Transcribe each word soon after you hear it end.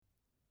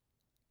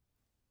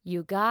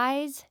You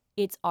guys,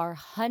 it's our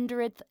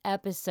 100th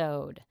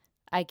episode.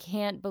 I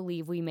can't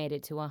believe we made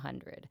it to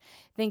 100.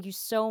 Thank you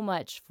so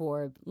much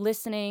for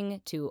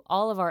listening to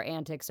all of our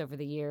antics over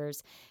the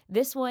years.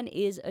 This one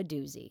is a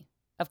doozy.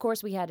 Of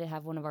course, we had to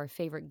have one of our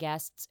favorite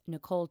guests,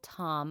 Nicholle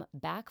Tom,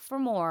 back for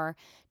more,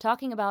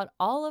 talking about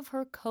all of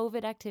her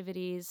COVID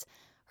activities,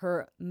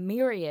 her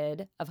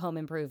myriad of home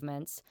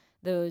improvements,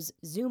 those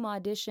Zoom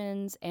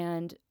auditions,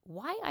 and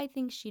why I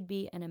think she'd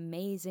be an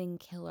amazing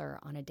killer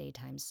on a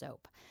daytime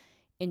soap.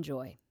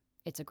 Enjoy.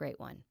 It's a great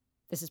one.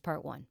 This is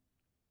part 1.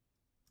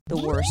 The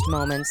worst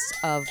moments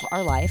of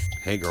our life.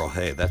 Hey girl,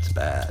 hey, that's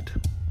bad.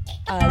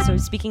 So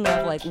speaking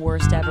of like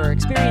worst ever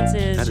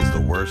experiences. That is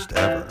the worst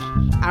ever.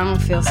 I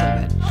don't feel so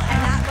good. And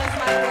that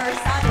was my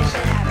worst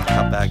audition ever.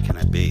 How bad can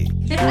it be?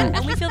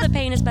 And we feel that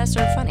pain is best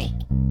served funny.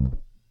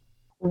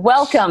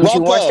 Welcome to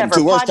Worst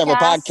Ever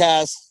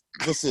Podcast.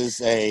 This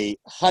is a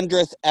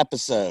 100th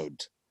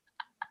episode.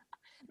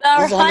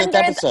 Our This is the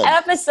 100th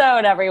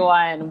episode,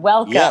 everyone.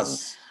 Welcome.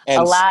 Yes, and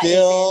Allah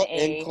still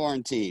is in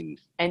quarantine.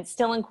 And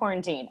still in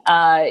quarantine.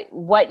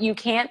 What you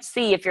can't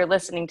see if you're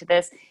listening to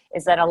this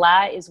is that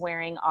Allah is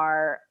wearing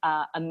our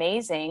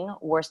amazing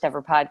Worst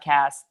Ever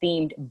Podcast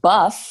themed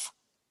buff.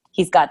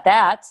 He's got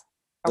that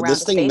around This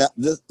his thing, face.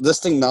 this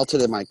thing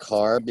melted in my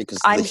car because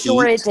of I'm the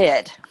sure heat. it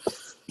did.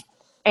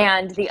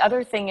 And the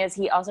other thing is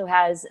he also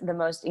has the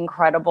most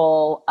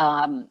incredible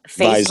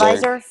face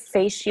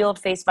shield,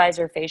 face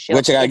shield.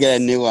 Which I gotta get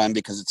a new one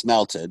because it's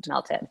melted.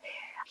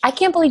 I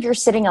can't believe you're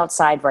sitting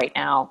outside right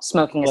now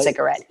smoking a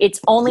cigarette. It's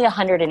only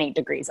 108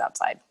 degrees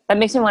outside. That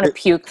makes me want to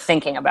puke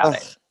thinking about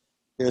it.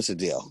 Here's the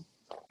deal.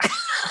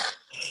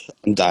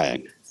 I'm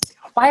dying.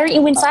 Why aren't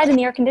you inside in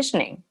the air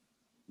conditioning?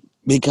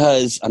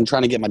 Because I'm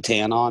trying to get my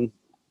tan on.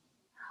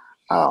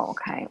 Oh,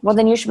 okay. Well,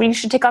 then you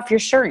should take off your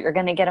shirt. You're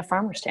going to get a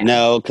farmer's tan.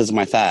 No, because of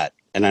my fat.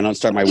 And I don't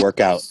start my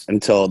workout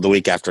until the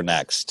week after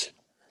next.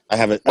 I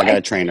got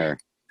a trainer.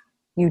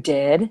 You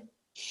did?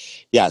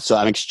 Yeah, so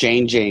I'm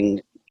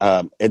exchanging.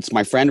 It's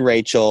my friend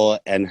Rachel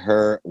and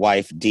her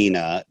wife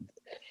Dina,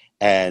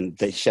 and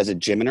she has a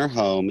gym in her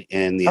home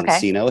in the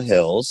Encino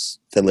Hills.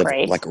 They live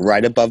like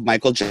right above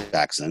Michael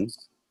Jackson.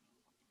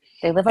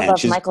 They live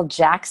above Michael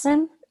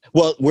Jackson?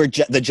 Well, where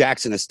the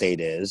Jackson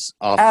estate is,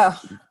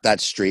 off that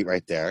street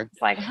right there.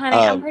 It's like, honey,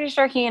 I'm pretty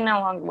sure he is no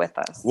longer with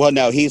us. Well,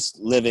 no, he's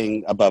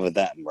living above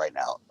that right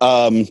now.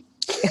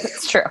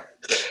 It's true.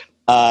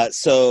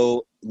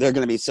 So they're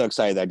going to be so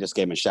excited that I just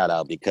gave him a shout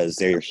out because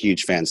they're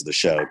huge fans of the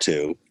show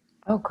too.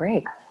 Oh,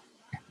 great.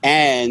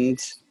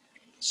 And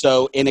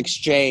so in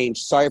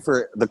exchange, sorry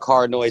for the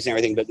car noise and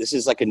everything, but this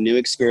is like a new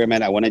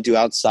experiment I want to do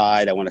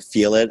outside. I want to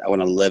feel it. I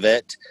want to live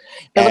it.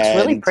 It looks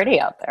really pretty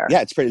out there.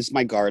 Yeah, it's pretty. It's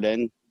my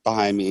garden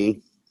behind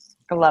me.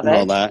 I love it.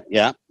 All that.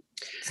 Yeah.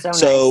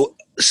 So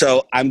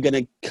I'm going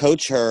to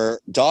coach her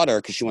daughter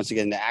because she wants to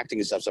get into acting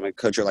and stuff. So I'm going to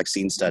coach her like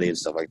scene study and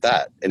stuff like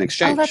that in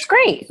exchange. Oh, that's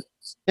great.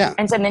 Yeah.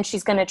 And so then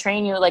she's going to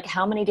train you. Like,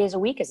 how many days a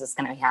week is this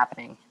going to be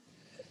happening?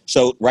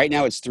 So right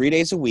now it's 3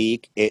 days a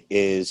week. It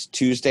is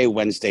Tuesday,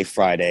 Wednesday,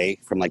 Friday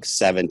from like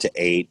 7 to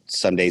 8,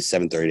 Sundays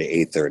 7:30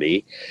 to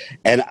 8:30.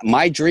 And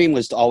my dream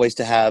was always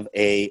to have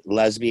a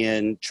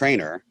lesbian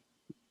trainer.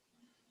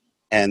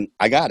 And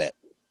I got it.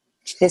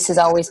 This has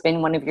always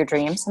been one of your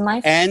dreams in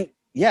life? And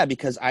yeah,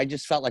 because I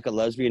just felt like a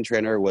lesbian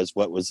trainer was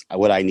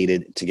what I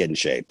needed to get in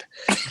shape.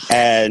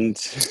 And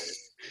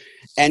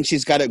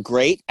she's got a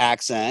great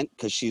accent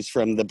because she's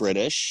from the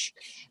British.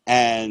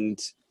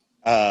 And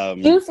do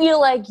you feel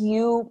like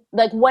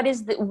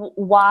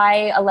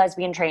why a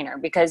lesbian trainer?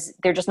 Because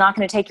they're just not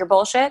going to take your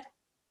bullshit?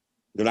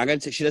 They're not going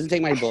to. She doesn't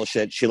take my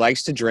bullshit. She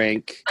likes to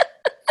drink.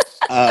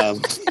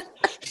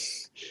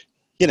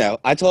 You know,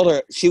 I told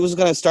her she was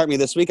going to start me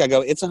this week. I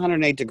go, it's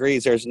 108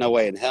 degrees. There's no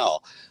way in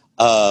hell.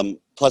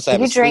 Plus, I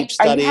have a sleep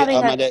study on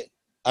Monday.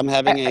 I'm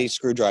having a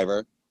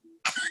screwdriver.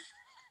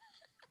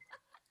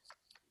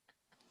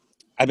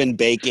 I've been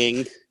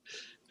baking.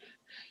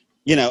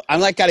 You know, I'm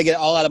like got to get it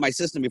all out of my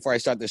system before I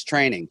start this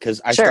training because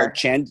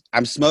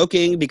I'm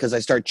smoking because I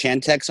start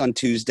Chantix on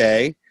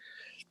Tuesday.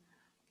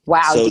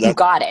 Wow, so you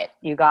got it.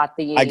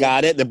 I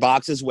got it. The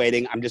box is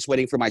waiting. I'm just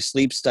waiting for my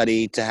sleep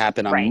study to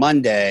happen on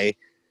Monday.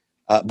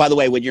 By the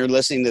way, when you're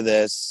listening to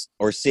this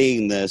or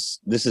seeing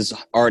this, this is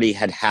already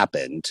had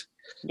happened.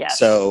 Yes.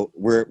 So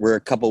we're a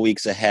couple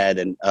weeks ahead,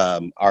 and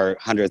our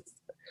 100th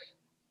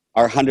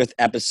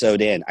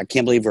episode in. I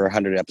can't believe we're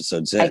 100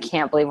 episodes in. I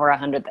can't believe we're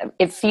 100th.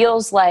 It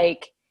feels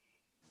like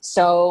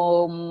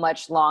so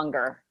much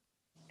longer.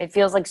 It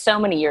feels like so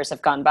many years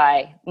have gone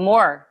by.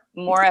 More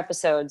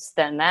episodes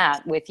than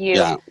that with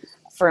you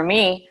for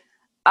me.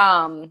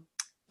 But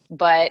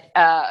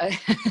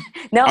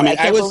no, I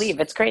can't believe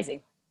it's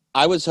crazy.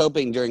 I was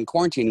hoping during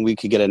quarantine we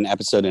could get an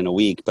episode in a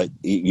week, but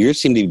you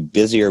seem to be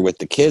busier with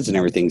the kids and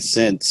everything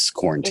since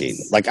quarantine.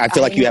 I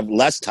feel like you have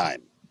less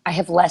time. I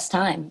have less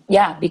time.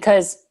 Yeah,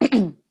 because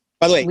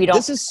by the way,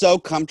 this is so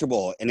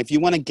comfortable. And if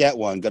you want to get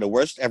one, go to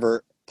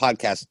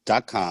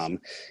worsteverpodcast.com.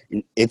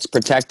 It's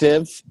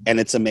protective and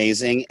it's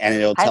amazing and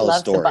it'll tell a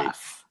story.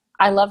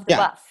 I love the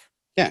buff.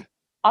 Yeah.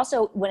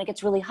 Also, when it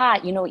gets really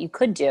hot, you know what you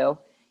could do?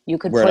 You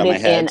could Wear it put on my it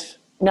in. head?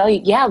 No,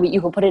 yeah, but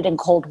you could put it in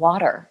cold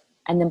water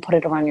and then put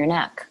it around your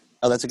neck.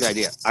 Oh, that's a good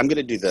idea. I'm going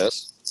to do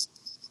this.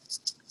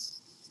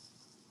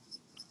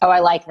 Oh, I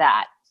like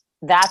that.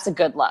 That's a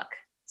good look.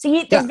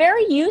 See, they're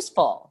very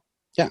useful.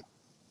 Yeah.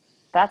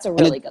 That's a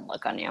really good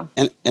look on you.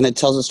 And it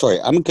tells a story.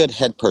 I'm a good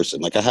head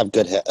person. Like I have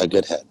a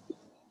good head.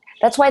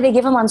 That's why they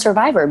give them on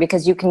Survivor,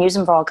 because you can use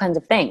them for all kinds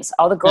of things.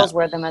 All the girls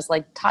wear them as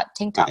like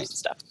tank tops and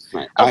stuff.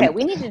 Right. Okay,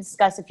 we need to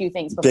discuss a few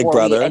things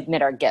before we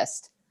admit our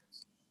guest.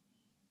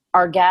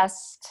 Our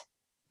guest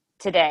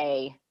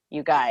today,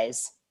 you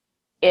guys,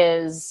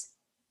 is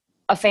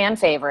a fan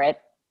favorite.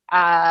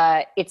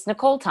 It's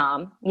Nicholle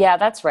Tom. Yeah,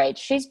 that's right.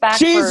 She's back.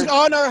 She's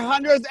on her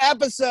 100th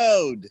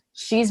episode.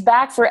 She's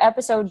back for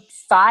episode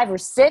 5 or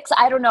 6.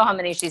 I don't know how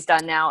many she's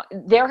done now.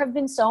 There have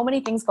been so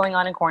many things going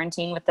on in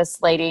quarantine with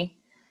this lady.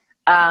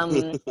 I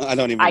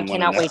don't even. I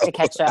cannot wait to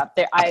catch up.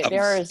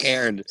 I'm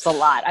scared. There's a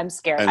lot. I'm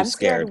scared. I'm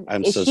scared.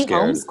 I'm is so she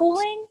scared.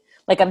 Homeschooling?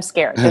 Like, I'm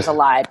scared. There's a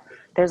lot.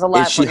 There's a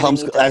lot. Is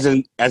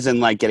she as in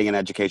like getting an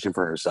education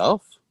for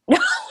herself?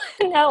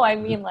 No, I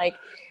mean like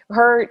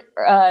her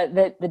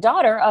the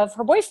daughter of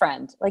her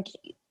boyfriend. Like,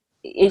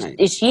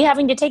 is she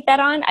having to take that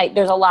on?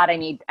 There's a lot I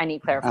need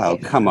clarification. Oh,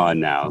 come on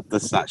now.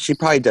 That's not. She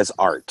probably does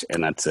art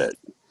and that's it.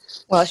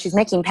 Well, she's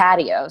making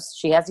patios.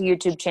 She has a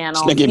YouTube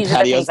channel. She's making patios.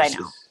 Are the things I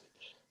know.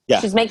 Yeah.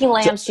 She's making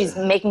lamps. She's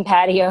making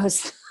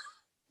patios.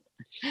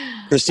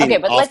 Christine, okay,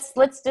 but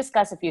let's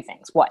discuss a few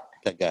things. What?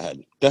 Okay,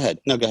 go ahead.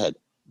 No, go ahead.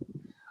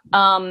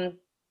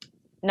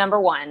 Number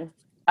 1,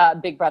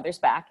 Big Brother's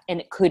back, and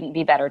it couldn't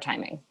be better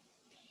timing.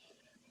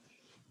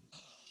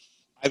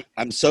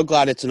 I'm so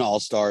glad it's an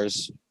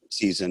All-Stars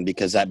season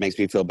because that makes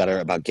me feel better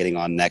about getting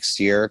on next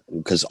year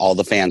because all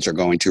the fans are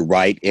going to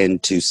write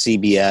into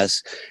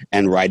CBS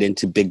and write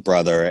into Big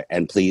Brother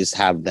and please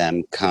have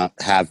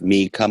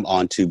me come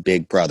on to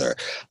Big Brother.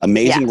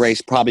 Amazing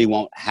Race probably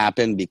won't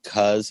happen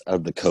because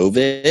of the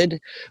COVID,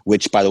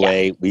 which by the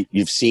way,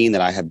 you've seen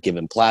that I have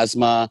given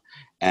plasma,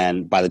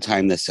 and by the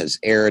time this has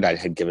aired, I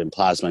had given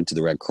plasma to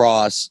the Red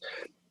Cross.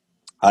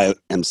 I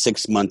am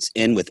 6 months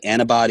in with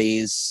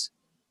antibodies.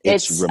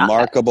 It's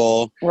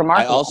remarkable.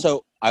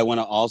 I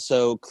want to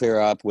also clear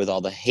up with all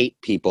the hate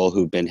people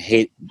who've been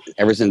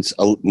ever since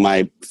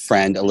my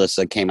friend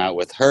Alyssa came out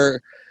with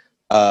her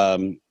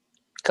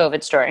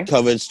COVID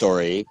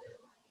story.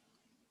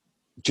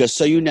 Just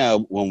so you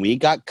know, when we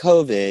got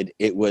COVID,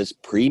 it was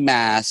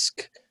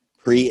pre-mask,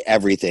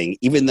 pre-everything,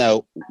 even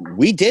though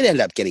we did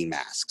end up getting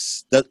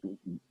masks.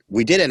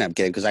 We did end up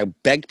getting because I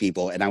begged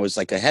people and I was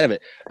like ahead of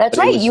it. That's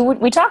right.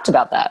 We talked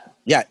about that.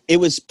 Yeah, it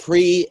was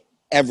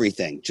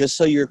pre-everything, just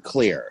so you're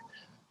clear.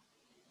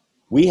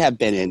 We have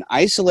been in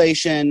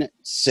isolation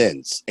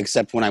since,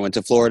 except when I went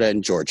to Florida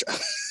and Georgia.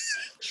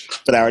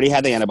 But I already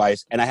had the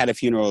antibodies, and I had a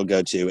funeral to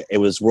go to. It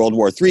was World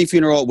War III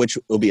funeral, which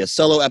will be a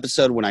solo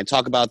episode when I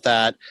talk about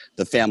that.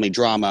 The family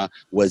drama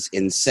was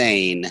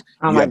insane.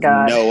 Oh, my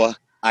God. You have no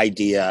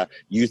idea.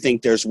 You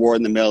think there's war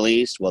in the Middle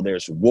East? Well,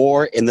 there's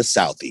war in the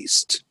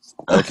Southeast.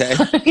 Okay?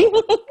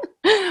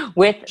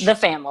 With the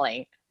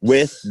family.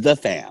 With the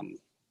fam.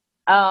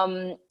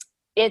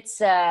 It's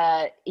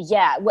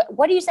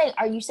what are you saying?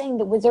 Are you saying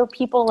that was there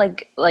people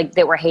like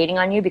that were hating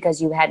on you because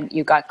you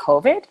got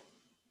COVID?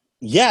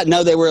 Yeah,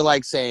 no, they were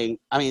like saying,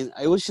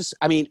 it was just,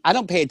 I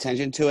don't pay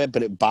attention to it,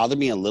 but it bothered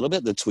me a little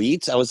bit, the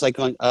tweets. I was like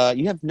going,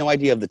 you have no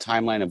idea of the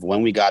timeline of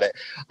when we got it.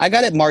 I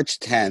got it March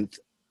 10th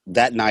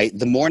that night,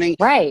 the morning.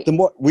 Right.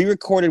 We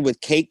recorded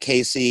with Kate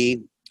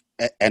Casey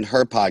and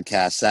her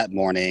podcast that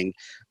morning.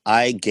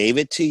 I gave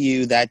it to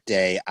you that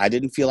day. I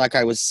didn't feel like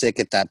I was sick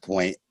at that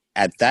point.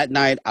 At that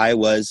night, I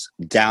was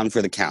down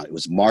for the count. It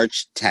was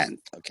March 10th,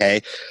 okay?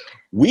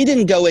 We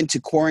didn't go into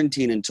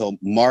quarantine until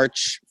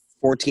March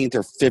 14th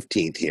or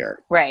 15th here.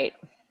 Right.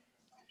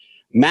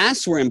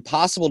 Masks were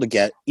impossible to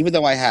get, even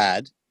though I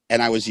had,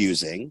 and I was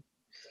using.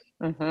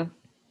 Mm-hmm.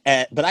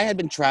 But I had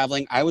been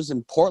traveling. I was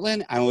in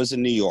Portland. I was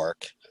in New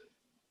York.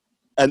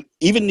 And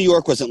even New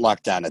York wasn't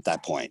locked down at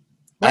that point.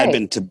 Right. I had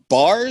been to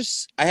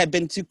bars. I had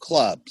been to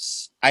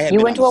clubs. I had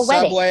been on the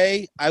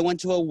subway. I went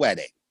to a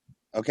wedding.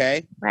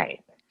 Okay? Right.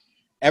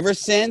 Ever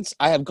since,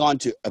 I have gone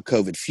to a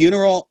COVID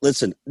funeral.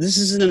 Listen, this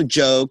isn't a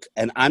joke,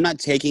 and I'm not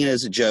taking it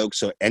as a joke.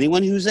 So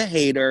anyone who's a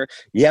hater,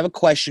 you have a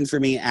question for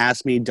me,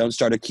 ask me. Don't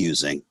start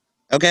accusing.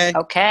 Okay?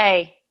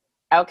 Okay.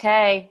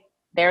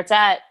 There it's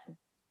at.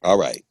 All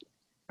right.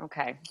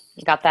 Okay.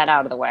 You got that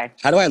out of the way.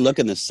 How do I look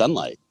in the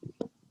sunlight?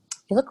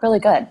 You look really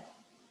good.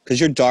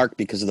 Because you're dark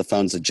because of the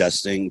phone's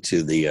adjusting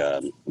to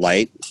the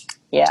light.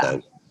 Yeah.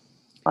 So.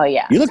 Oh,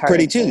 yeah. You look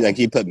pretty, too. Like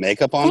you put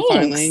makeup on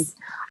finally.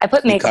 I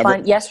put makeup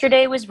on.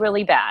 Yesterday was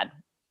really bad.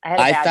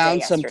 I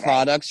found some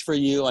products for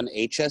you on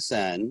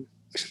HSN.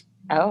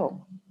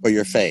 Oh. For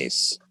your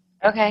face.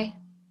 Okay.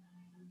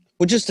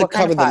 Well, just to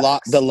cover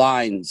the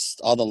lines,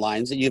 all the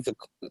lines that you've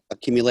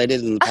accumulated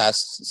in the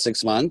past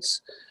 6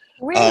 months.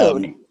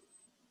 Rude.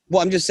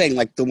 Well, I'm just saying,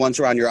 like the ones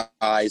around your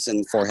eyes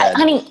and forehead.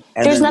 Honey,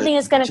 there's nothing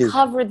that's going to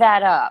cover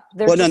that up.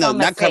 Well, no,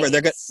 not cover.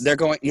 They're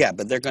going. Yeah,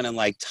 but they're going to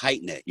like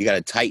tighten it. You got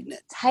to tighten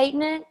it.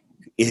 Tighten it.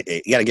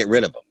 You got to get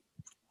rid of them.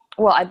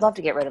 Well, I'd love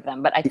to get rid of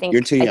them, but I think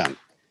You're too young.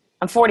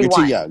 I'm 41.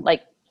 You're too young.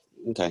 Like,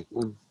 okay.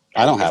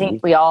 I don't have them.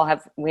 We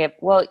have,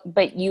 well,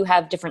 but you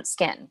have different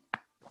skin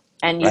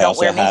and you don't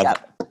wear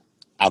makeup.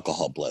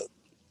 Alcohol bloat.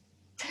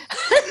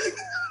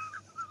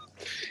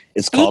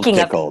 It's Speaking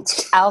called pickled.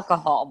 Of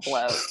alcohol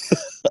bloat.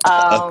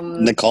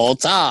 Nicholle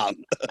Tom.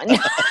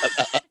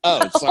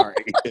 Oh, sorry.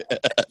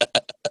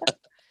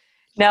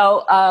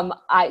 No,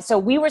 so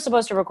we were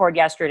supposed to record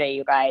yesterday,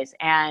 you guys,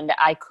 and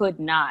I could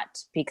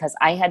not because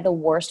I had the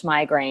worst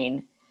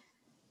migraine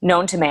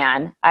known to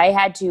man. I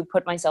had to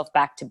put myself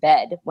back to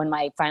bed when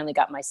I finally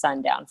got my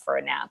son down for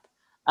a nap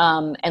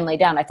and lay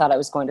down. I thought I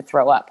was going to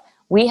throw up.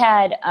 We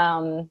had,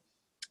 I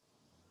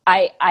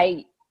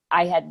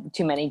had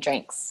too many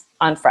drinks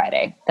on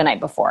Friday, the night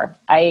before.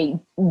 I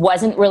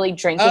wasn't really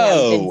drinking.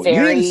 Oh,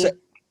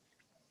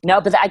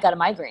 no, but I got a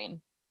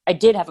migraine. I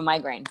did have a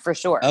migraine for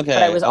sure, okay,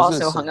 but I was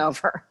also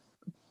hungover,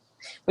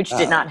 which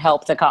did not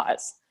help the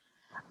cause.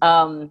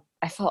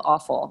 I felt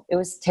awful. It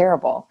was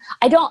terrible.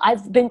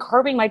 I've been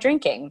curbing my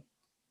drinking.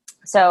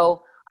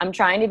 So I'm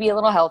trying to be a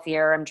little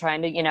healthier. I'm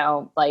trying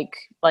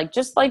to,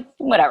 just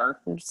whatever,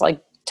 just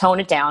like tone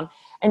it down.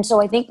 And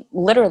so I think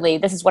literally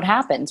this is what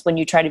happens when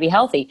you try to be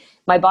healthy.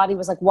 My body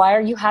was like, why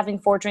are you having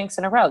 4 drinks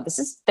in a row?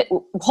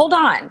 Hold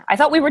on. I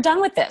thought we were done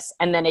with this.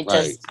 And then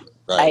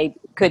I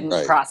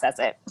couldn't process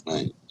it.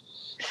 Right.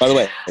 By the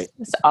way,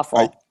 it's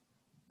awful.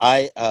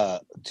 I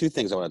 2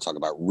 things I want to talk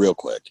about real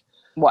quick.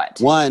 What?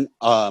 One,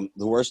 the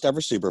worst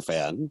ever super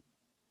fan.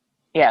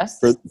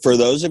 Yes. For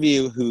those of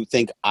you who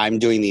think I'm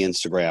doing the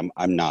Instagram,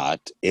 I'm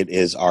not. It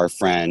is our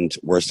friend,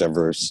 worst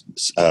ever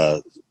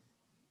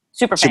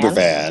super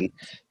fan,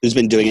 who's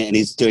been doing it, and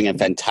he's doing a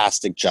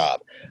fantastic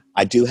job.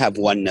 I do have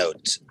one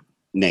note,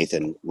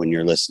 Nathan, when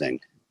you're listening.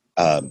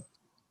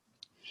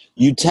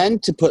 You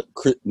tend to put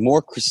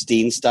more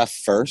Christine stuff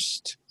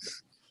first,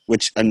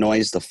 which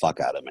annoys the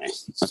fuck out of me.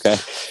 Okay.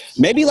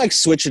 Maybe like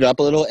switch it up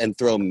a little and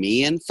throw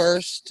me in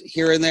first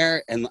here and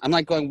there. And I'm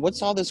like going,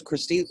 what's all this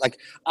Christine? Like,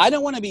 I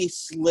don't want to be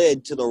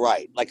slid to the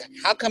right. Like,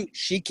 how come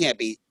she can't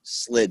be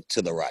slid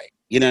to the right?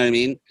 You know what I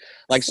mean?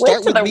 Like,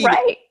 start with me.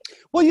 Right.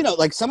 Well,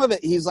 like some of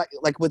it, he's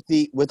like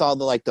with all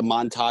the like the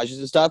montages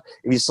and stuff.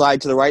 If you slide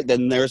to the right,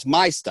 then there's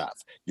my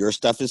stuff. Your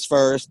stuff is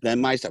first,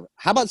 then my stuff.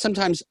 How about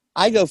sometimes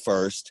I go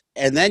first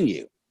and then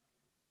you?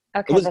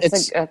 Okay,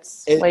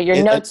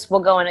 your notes will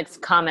go in a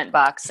comment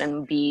box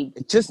and be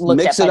just looked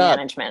at by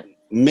management.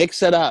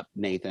 Mix it up,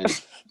 Nathan.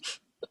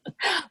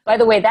 By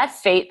the way,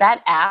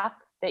 that app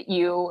that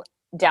you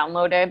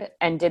downloaded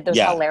and did those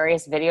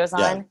hilarious videos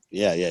on.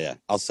 Yeah.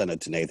 I'll send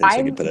it to Nathan so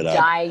he can put it up.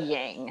 I'm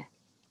dying.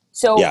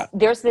 So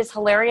there's this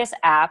hilarious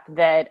app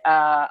that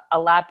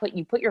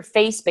you put your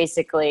face,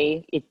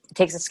 basically, it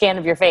takes a scan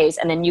of your face,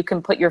 and then you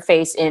can put your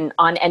face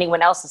on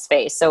anyone else's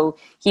face. So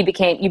you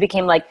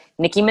became like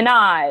Nicki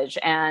Minaj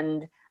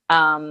and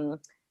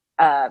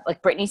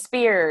like Britney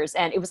Spears,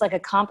 and it was like a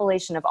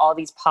compilation of all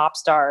these pop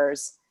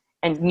stars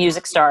and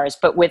music stars,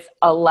 but with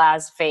a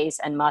Laz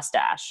face and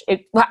mustache.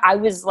 I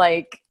was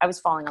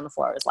falling on the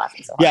floor. I was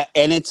laughing so hard. Yeah,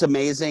 and it's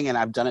amazing, and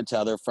I've done it to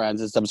other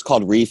friends and stuff. It's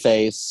called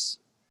Reface.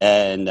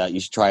 And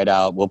you should try it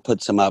out. We'll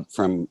put some up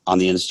on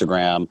the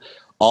Instagram.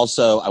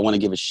 Also, I want to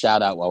give a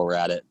shout out while we're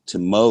at it to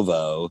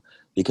Movo,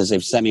 because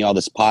they've sent me all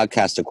this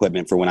podcast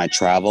equipment for when I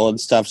travel and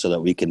stuff so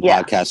that we can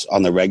podcast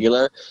on the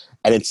regular.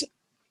 And it's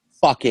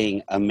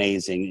fucking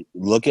amazing.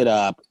 Look it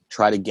up.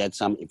 Try to get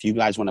some. If you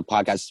guys want to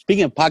podcast.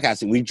 Speaking of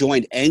podcasting, we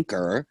joined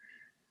Anchor.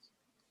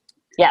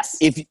 Yes.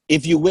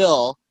 If you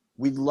will,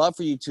 we'd love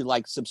for you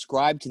to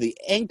subscribe to the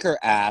Anchor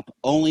app,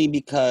 only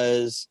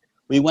because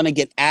we want to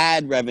get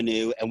ad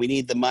revenue and we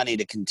need the money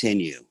to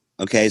continue.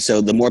 Okay,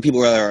 so the more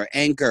people that are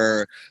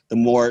Anchor, the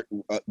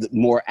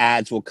more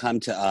ads will come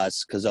to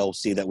us because they'll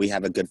see that we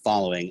have a good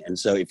following. And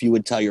so if you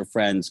would tell your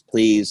friends,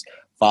 please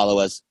follow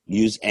us,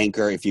 use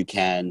Anchor if you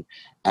can,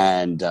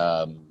 and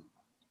so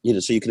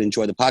you can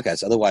enjoy the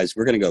podcast. Otherwise,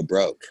 we're going to go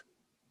broke.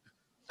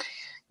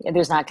 Yeah,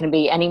 there's not going to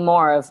be any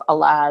more of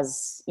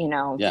Allah's,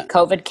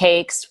 COVID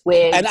cakes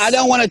with. And I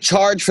don't want to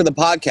charge for the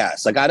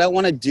podcast. I don't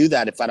want to do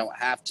that if I don't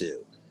have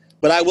to.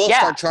 But I will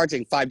start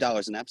charging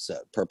 $5 an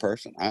episode per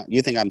person.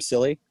 You think I'm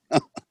silly?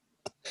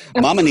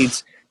 Mama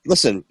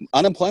listen,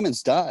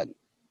 unemployment's done.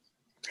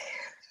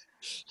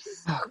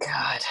 Oh,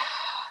 God.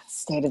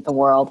 State of the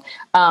world.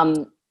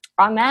 On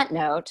that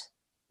note,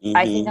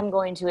 I think I'm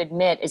going to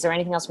admit, is there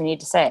anything else we need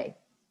to say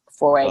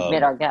before I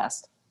admit our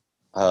guest?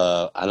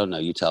 I don't know.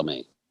 You tell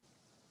me.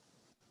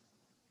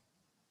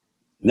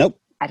 Nope.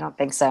 I don't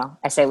think so.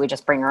 I say we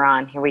just bring her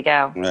on. Here we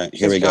go. All right,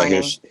 here we go.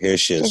 Here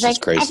she is. She's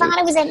like, crazy. I thought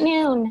it was at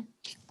noon.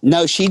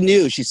 No, she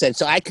knew. She said,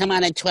 so I come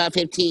on at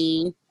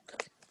 12:15.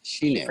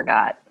 She knew.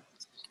 Forgot.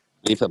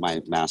 Let me put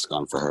my mask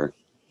on for her.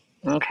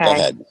 Okay. Go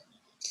ahead.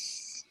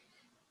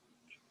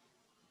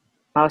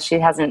 Well, she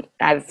hasn't.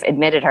 I've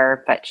admitted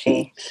her, but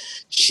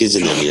she's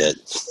an idiot.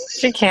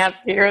 She can't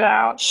figure it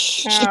out.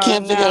 She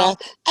can't figure it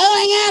out. Oh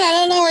my God, I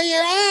don't know where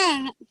you're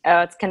at.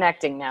 Oh, it's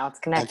connecting now. It's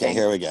connecting. Okay,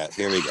 here we go.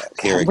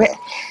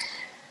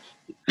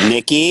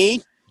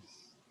 Nikki.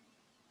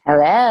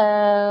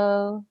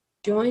 Hello.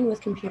 Join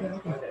with computer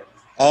open.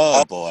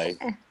 Oh boy.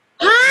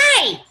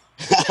 Hi.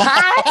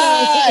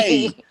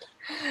 Hi.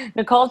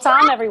 Nicholle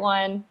Tom,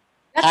 everyone.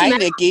 That's Hi, a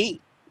mask. Nikki.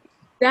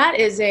 That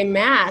is a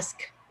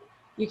mask.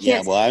 You Yeah,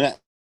 can't. well, I'm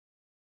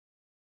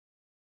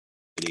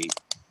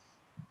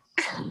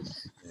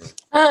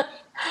not.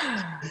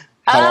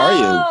 How are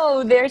you?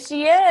 Oh, there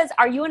she is.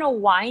 Are you in a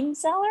wine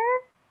cellar?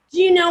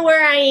 Do you know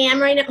where I am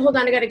right now? Hold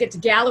on, I got to get to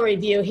gallery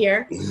view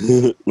here.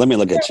 Let me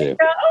look at you.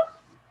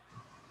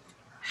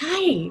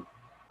 Hi.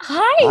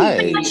 Hi. Hi.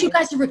 I thought you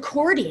guys are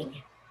recording.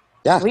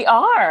 Yeah. We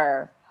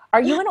are.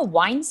 Are you in a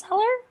wine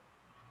cellar?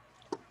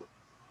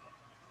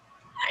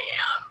 I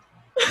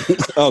am.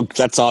 Oh,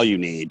 that's all you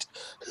need.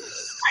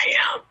 I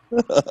am.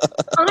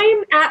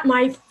 I'm at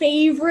my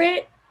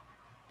favorite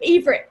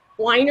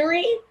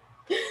winery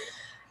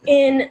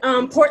in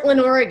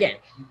Portland, Oregon.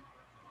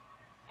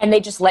 And they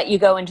just let you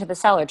go into the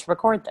cellar to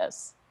record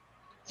this.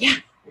 Yeah.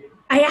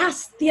 I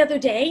asked the other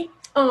day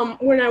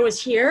when I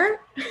was here,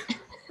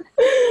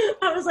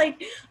 I was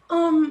like,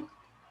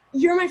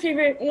 you're my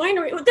favorite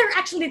winery.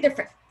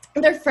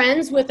 They're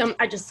friends with them.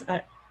 I just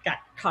got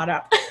caught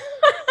up.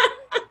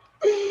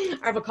 I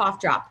have a cough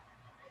drop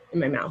in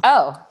my mouth.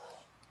 Oh.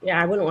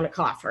 Yeah, I wouldn't want to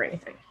cough or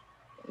anything.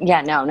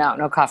 Yeah,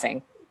 no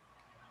coughing.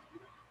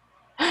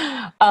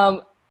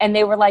 And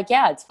they were like,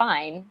 yeah, it's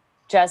fine.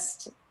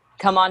 Just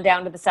come on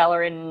down to the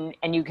cellar and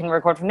you can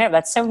record from there.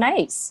 That's so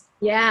nice.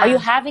 Yeah. Are you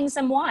having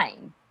some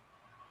wine?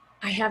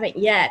 I haven't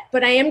yet,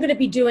 but I am going to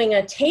be doing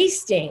a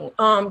tasting.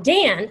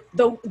 Dan,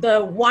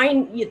 the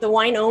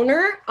wine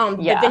owner,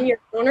 the vineyard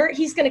owner,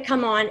 he's going to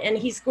come on and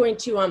he's going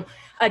to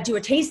do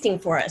a tasting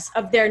for us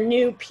of their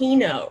new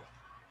Pinot.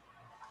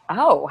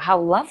 Oh, how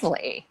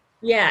lovely.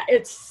 Yeah,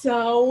 it's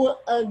so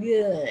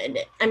good.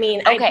 I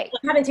mean, okay.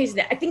 I haven't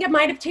tasted it. I think I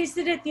might have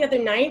tasted it the other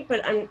night,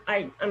 but I'm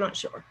not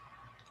sure.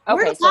 Okay,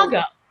 Where did Paul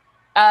go?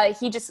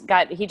 He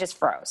just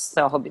froze,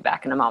 so he'll be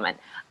back in a moment.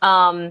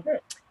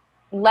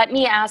 Let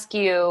me ask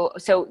you,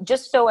 so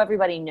just so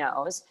everybody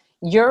knows,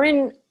 you're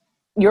in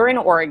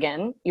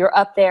Oregon. You're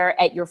up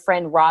there at your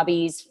friend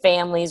Robbie's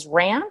family's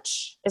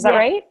ranch. Is that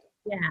right?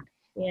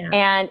 Yeah.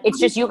 And it's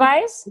just you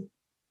guys?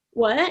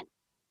 What?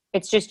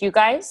 It's just you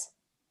guys?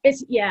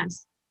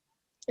 Yes.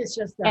 It's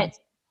just us.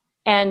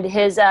 And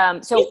his so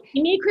Can you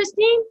see me,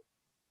 Christine?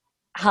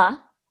 Huh?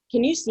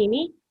 Can you see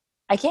me?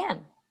 I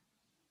can.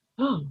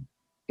 Oh.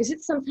 Is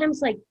it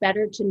sometimes like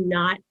better to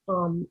not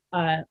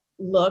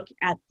look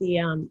at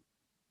the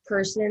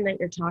person that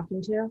you're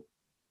talking to?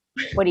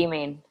 What do you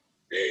mean?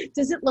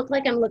 Does it look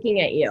like I'm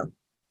looking at you?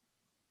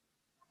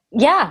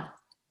 Yeah.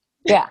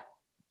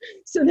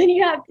 So then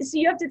you have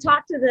to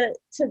talk to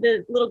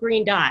the little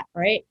green dot,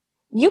 right?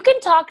 You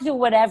can talk to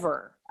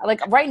whatever.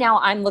 Like right now,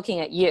 I'm looking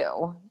at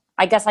you.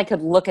 I guess I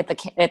could look at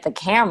the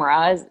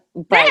camera,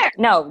 but there.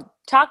 Just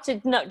talk to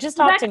me.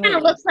 That kind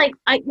of looks like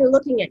you're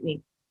looking at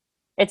me.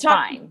 It's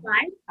fine.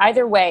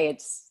 Either way,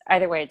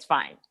 it's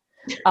fine.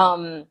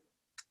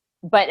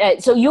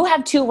 But so you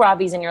have two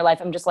Robbies in your life.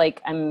 I'm just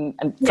like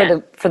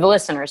for the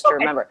listeners to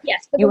remember.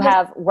 Yes. You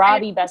have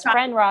Robbie, best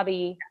friend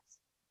Robbie,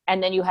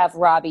 and then you have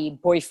Robbie,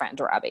 boyfriend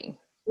Robbie.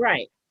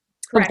 Right.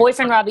 But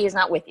boyfriend Robbie is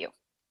not with you.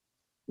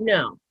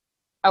 No.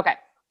 Okay.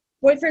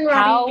 Boyfriend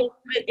Robbie.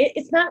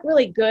 It's not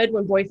really good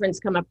when boyfriends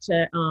come up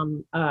to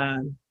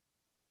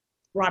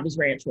Robbie's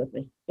ranch with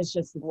me. It's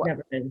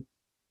never been.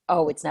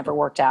 Oh, it's never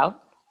worked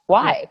out.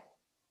 Why?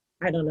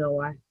 I don't know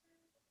why.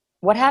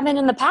 What happened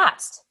in the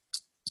past?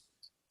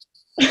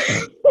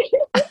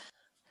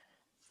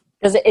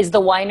 Is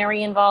the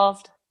winery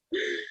involved?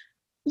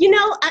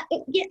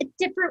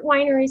 Different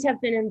wineries have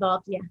been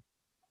involved. Yeah.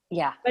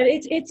 Yeah. But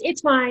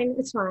it's fine.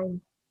 It's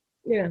fine.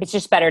 Yeah. It's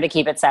just better to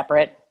keep it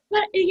separate.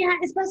 But yeah,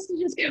 it's best to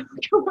just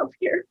come up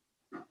here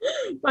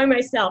by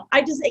myself.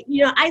 I just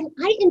I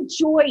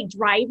enjoy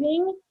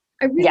driving.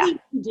 I really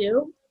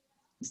do.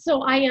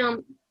 So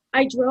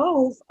I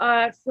drove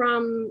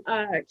from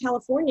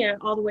California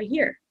all the way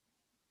here.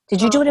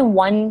 Did you do it in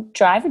one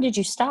drive or did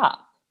you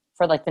stop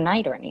for like the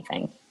night or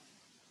anything?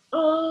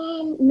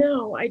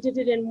 No, I did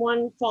it in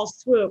one fall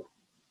swoop,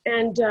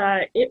 and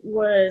it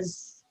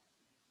was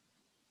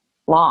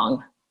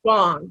long.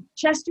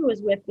 Chester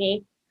was with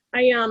me.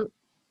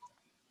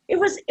 It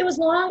was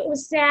long. It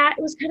was sad.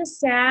 It was kind of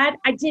sad.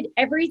 I did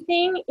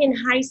everything in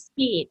high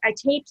speed. I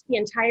taped the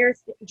entire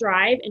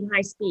drive in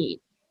high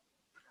speed.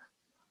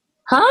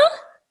 Huh?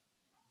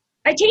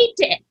 I taped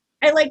it.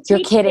 You're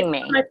kidding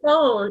me. On my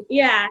phone.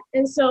 Yeah.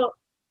 And so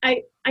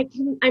I'm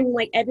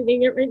like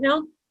editing it right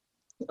now.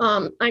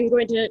 I'm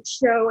going to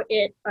show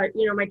it,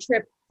 my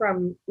trip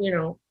from,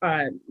 in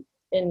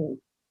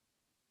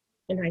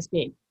high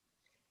speed.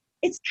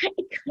 It kind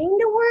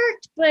of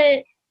worked,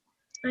 but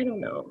I don't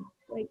know.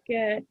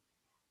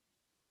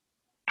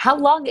 How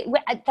long?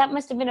 That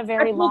must have been a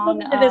very long.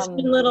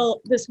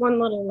 This one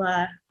little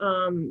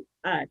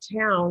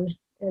town,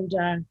 and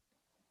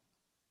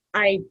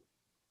I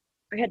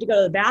had to go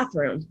to the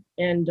bathroom,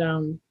 and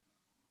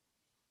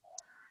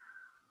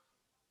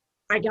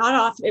I got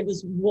off. It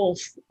was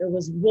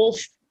Wolf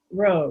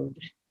Road.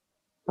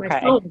 My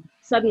phone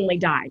suddenly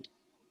died.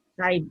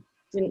 I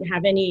didn't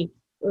have any.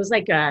 It was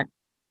like a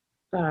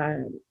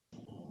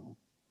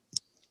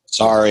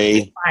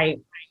Sorry. by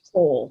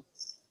hole,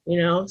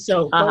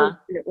 so Uh-huh.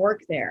 didn't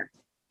work there.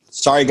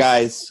 Sorry,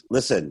 guys.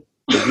 Listen,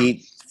 the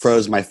heat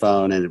froze my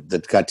phone and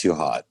it got too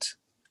hot.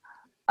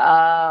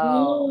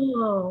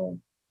 Oh,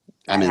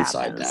 I'm That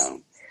inside happens. now.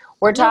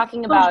 We're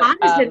talking how about hot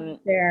is it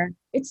there?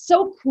 It's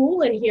so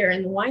cool in here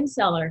in the wine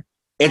cellar.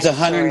 It's I'm sure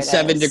it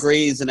 107 is.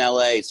 degrees in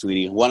LA,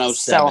 sweetie.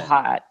 107. So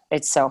hot.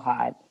 It's so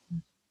hot.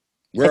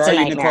 Where It's a are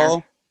you, nightmare.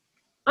 Nicole?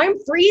 I'm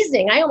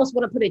freezing. I almost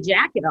want to put a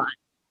jacket on.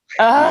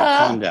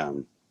 Calm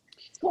down.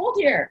 It's cold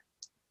here.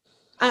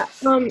 I'm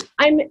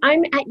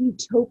at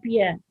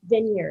Utopia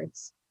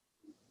Vineyards.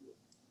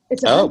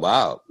 It's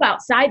Wow.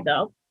 outside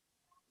though.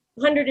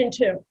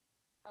 102.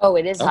 Oh,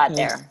 it is hot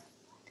Okay. there.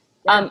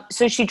 Yeah.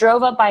 So she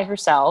drove up by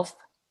herself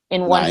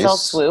in one fell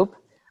Nice. swoop.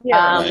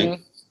 Yeah. Right.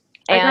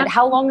 And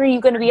how long are you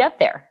going to be up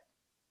there?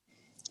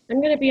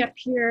 I'm gonna be up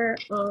here,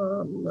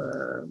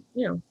 for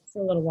a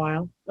little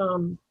while.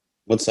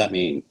 What's that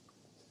mean?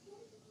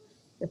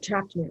 They're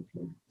trapped me up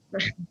here.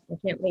 I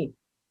can't leave.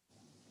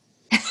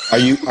 Are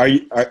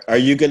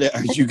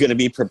you gonna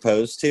be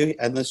proposed to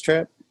on this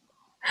trip?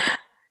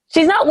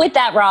 She's not with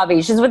that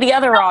Robbie. She's with the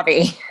other Robbie.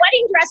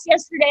 Wedding dress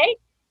yesterday.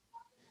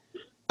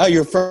 Oh,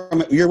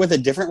 you're with a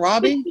different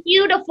Robbie? It's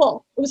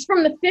beautiful. It was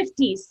from the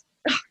 50s.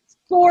 It's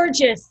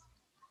gorgeous.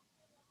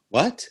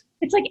 What?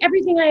 It's like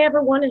everything I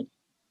ever wanted.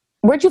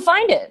 Where'd you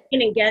find it? I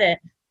didn't get it.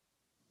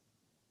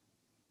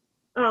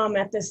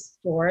 At this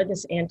store,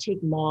 this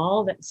antique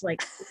mall that's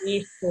like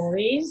 3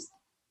 stories.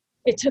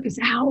 It took us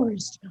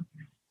hours to go.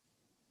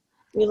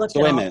 We looked So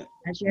at wait a all minute.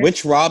 the measures.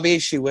 Which Robbie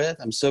is she with?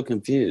 I'm so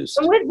confused.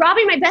 I'm with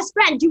Robbie, my best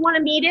friend. Do you want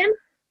to meet him?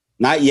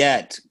 Not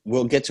yet.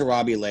 We'll get to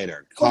Robbie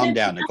later. Well, Calm there's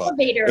down, an Nicole.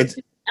 Elevator. It's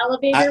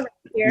Elevator right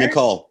here.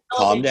 Nicole,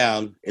 calm Elevator.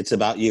 down. It's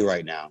about you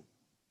right now.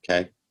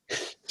 Okay. All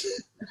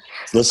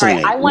Listen.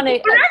 right, I want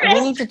to.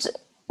 nervous.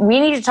 We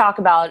need to talk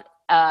about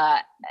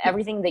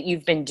everything that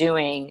you've been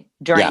doing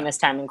during Yeah. this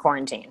time in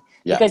quarantine,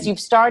 Yeah. because you've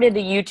started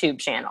a YouTube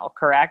channel,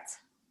 correct?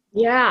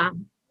 Yeah.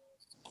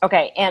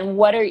 Okay, and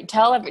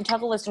tell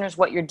the listeners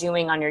what you're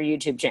doing on your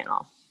YouTube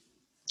channel.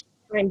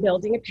 I'm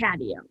building a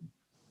patio.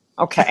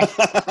 Okay.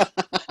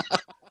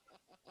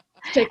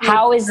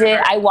 How is it?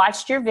 I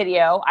watched your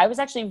video. I was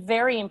actually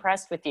very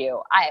impressed with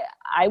you.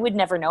 I would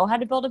never know how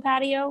to build a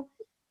patio.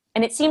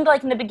 And it seemed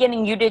like in the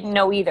beginning you didn't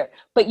know either,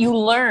 but you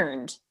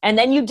learned and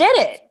then you did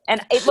it and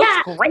it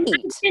looks great.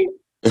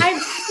 I'm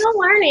still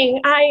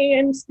learning. I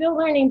am still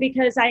learning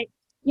because I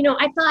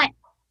thought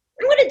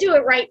I'm going to do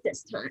it right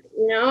this time.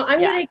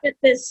 I'm going to get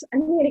this. I'm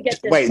going to get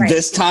this Wait, right.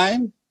 this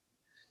time?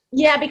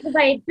 Yeah, because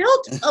I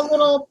built a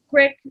little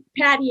brick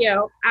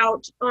patio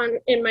out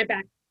in my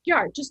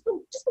backyard, just a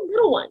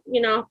little one,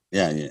 Yeah.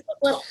 a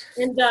little.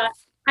 And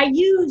I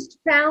used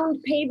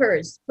found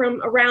pavers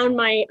from around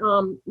my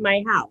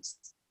my house.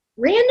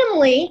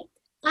 Randomly,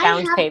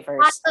 Found I have pavers. a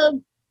lot of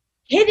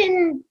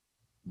hidden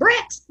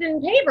bricks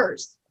and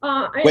pavers.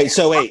 Wait,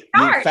 you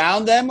yard.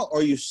 found them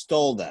or you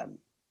stole them?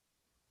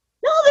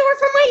 No, they were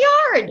from my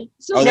yard.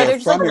 So Oh, No, they're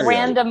there's like from your yard.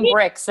 random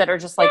bricks that are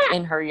just like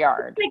in her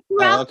yard. I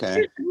grew up okay.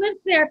 there, lived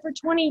there for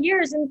 20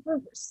 years, and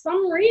for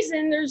some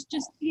reason, there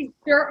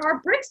are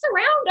bricks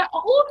around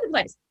all over the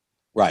place.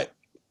 Right.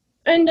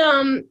 And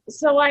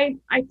so I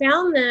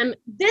found them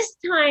this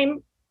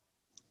time.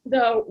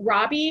 Though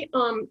Robbie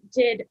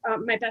did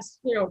my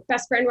best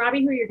friend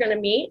Robbie, who you're gonna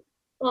meet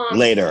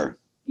Later.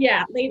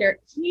 Yeah, later.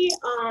 He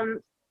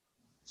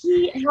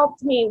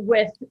helped me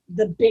with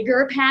the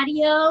bigger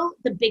patio,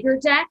 the bigger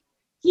deck.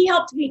 He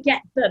helped me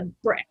get the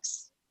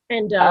bricks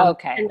and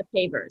and the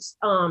pavers.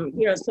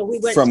 So we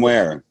went From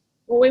where?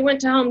 Well, we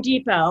went to Home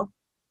Depot.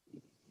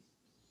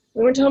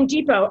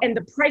 And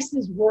the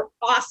prices were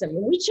awesome.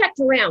 And we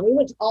checked around. We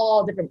went to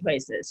all different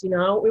places,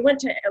 We went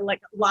to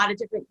like a lot of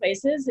different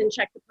places and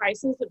checked the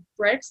prices of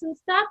bricks and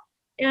stuff.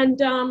 And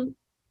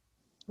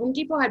Home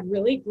Depot had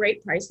really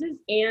great prices.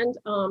 And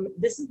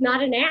this is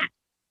not an ad.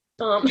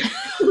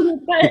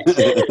 But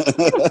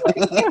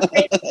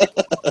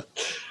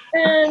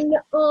and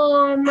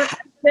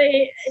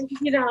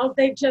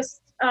they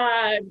just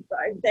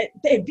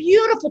they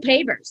beautiful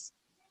pavers.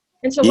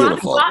 And so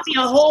Robbie bought me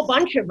a whole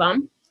bunch of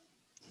them.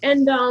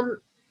 And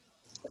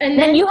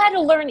then you had to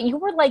learn. You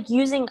were like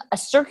using a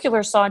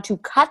circular saw to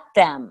cut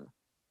them.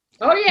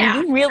 Oh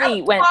yeah, you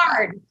really went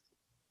hard.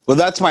 Well,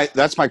 that's my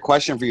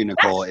question for you,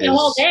 Nicole. The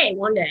whole day,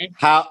 one day.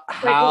 How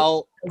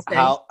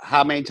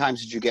many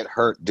times did you get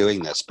hurt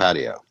doing this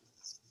patio?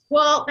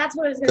 Well, that's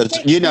what I was going to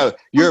say.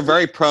 You're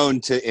very prone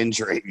to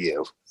injury.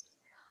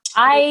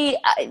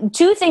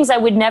 Two things I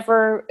would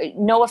never.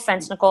 No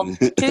offense, Nicole.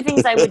 Two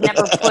things I would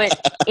never put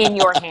in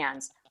your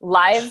hands: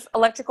 live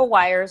electrical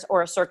wires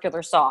or a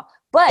circular saw.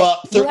 But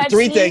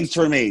three things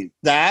for me.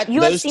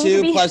 Those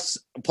two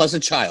plus a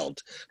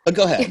child. But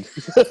go ahead.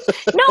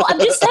 No, I'm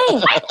just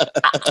saying.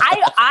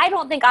 I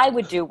don't think I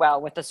would do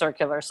well with the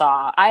circular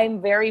saw.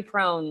 I'm very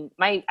prone.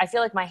 I feel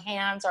like my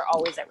hands are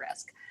always at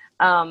risk.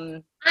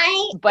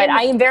 But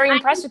I am very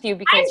impressed with you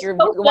because you're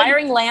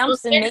wiring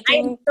lamps and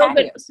making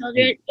patios.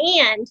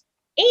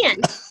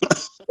 And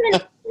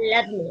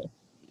love me.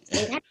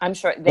 I'm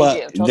sure they Well,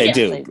 do. Totally they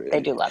honestly, do.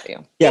 they do love you.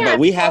 Yeah, Yeah.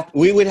 but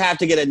we would have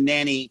to get a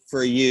nanny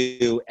for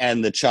you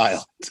and the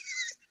child.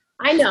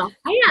 I know.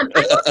 I am.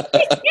 I'm a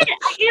big kid.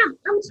 I am.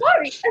 I'm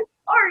sorry.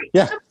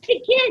 Yeah. I'm a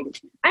big kid.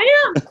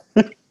 I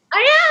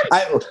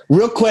am.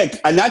 Real quick,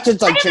 I'm not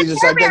just like I have change a the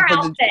Care subject, Bear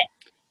but outfit.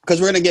 because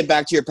we're gonna get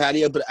back to your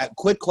patio. But a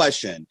quick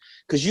question,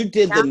 because you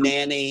did the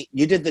Yeah.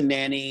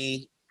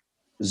 nanny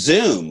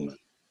Zoom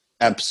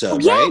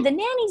episode, Yeah, right? the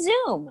nanny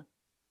Zoom.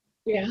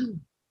 Yeah.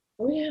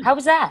 Oh yeah. How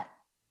was that?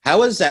 How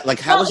was that? Like,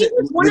 how Well, was it it?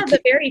 was one of the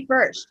very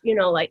first, Yeah.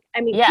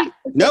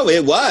 No,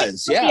 it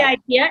was. the Yeah.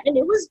 idea, and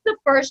it was the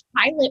first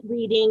pilot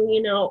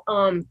reading,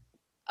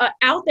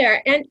 out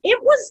there, and it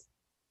was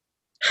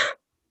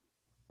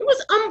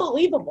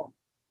unbelievable.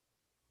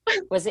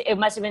 Was it? It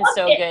must have been Loved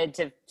so it. good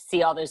to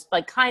see all those.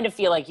 Like, kind of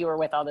feel like you were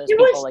with all those It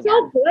people was again.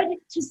 so good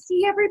to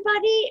see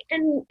everybody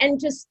and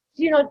just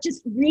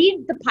just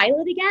read the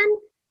pilot again,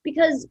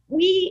 because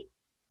we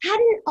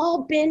hadn't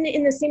all been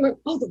in the same room.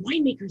 Oh, the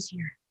winemaker's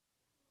here.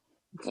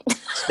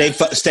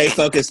 Stay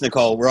focused,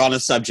 Nicholle. We're on a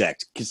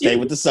subject. Stay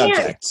with the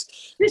subject.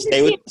 This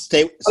Stay is with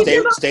stay.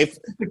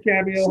 The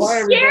cameo.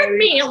 Hi, scared everybody.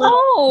 me a little.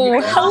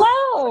 Oh,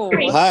 hello.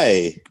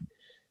 Hi.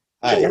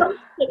 Hi.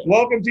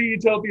 Welcome to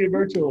Utopia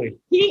Virtually.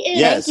 He is.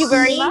 Yes. Thank you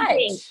very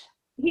amazing. much.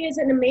 He is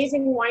an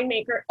amazing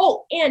winemaker.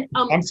 Oh, and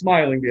I'm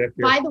smiling back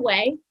here. by the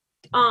way,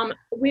 I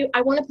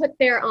want to put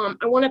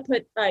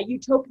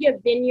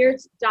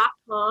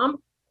utopiavineyards.com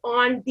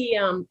on the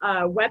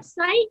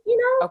website,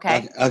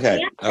 Okay. Okay.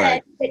 Dan All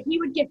right. said that he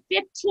would give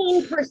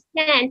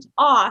 15%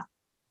 off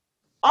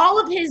all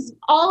of his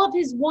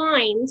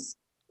wines,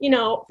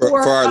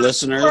 For our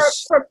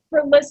listeners. for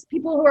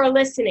people who are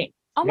listening.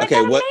 Oh my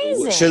Okay. god,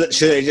 amazing.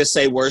 Should they just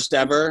say worst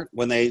ever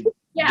when they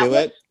Yeah, do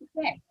it?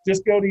 okay.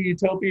 Just go to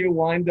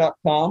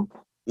utopiawine.com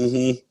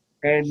Mm-hmm.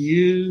 and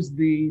use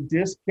the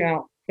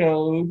discount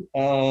code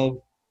of,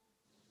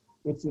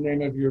 what's the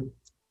name of your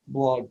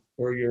blog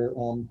or your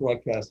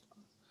broadcast?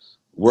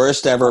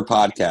 Worst ever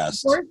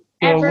podcast. Worst So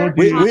ever.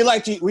 We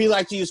like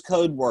to use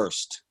code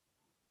worst.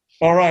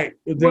 All right.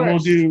 Then we'll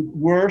Worst. do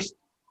worst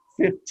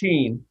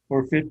 15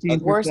 or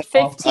 15%. Worst off.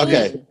 15.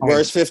 Okay.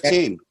 Worst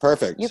 15.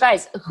 Perfect. You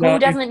guys, who Now,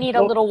 doesn't if- need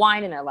a little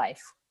wine in their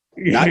life?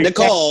 Not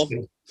Nicholle.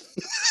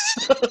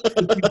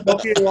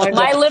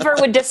 My liver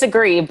would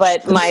disagree,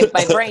 but my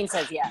brain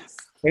says yes.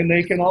 And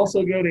they can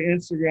also go to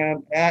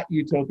Instagram at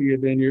Utopia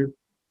Vineyard,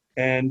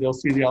 and they'll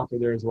see the offer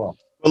there as well.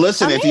 Well,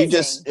 listen, Amazing.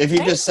 if you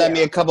Thank just send me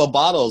you. a couple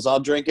bottles, I'll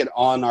drink it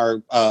on our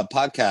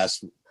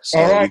podcast. So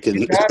All right, we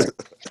can. you got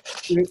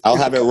it. I'll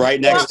have it right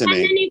next to and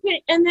me.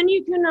 then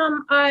you can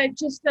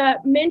just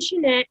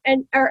mention it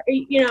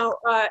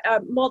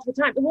multiple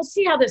times. We'll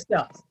see how this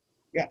goes.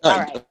 Yeah. All All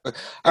right. right.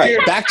 All right.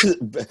 Cheers.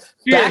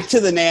 Back to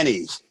the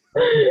nanny.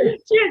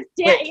 Cheers,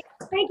 Dan.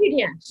 Thank you,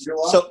 Dan.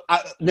 So,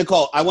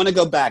 Nicholle, I want to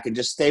go back and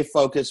just stay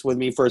focused with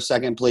me for a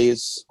second,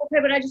 please. Okay,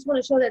 but I just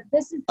want to show that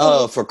this is.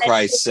 Oh, for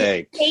Christ's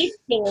sake.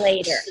 Tasting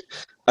later.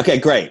 Okay,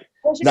 great.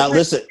 Now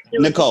listen,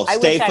 Nicholle, I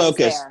stay wish I was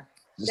focused. there.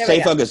 There Stay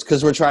we go. focused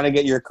because we're trying to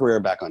get your career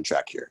back on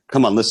track here.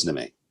 Come on, listen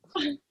to me.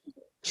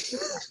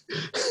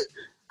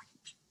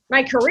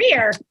 My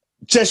career.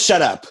 Just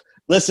shut up.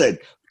 Listen,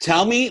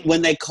 tell me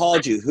when they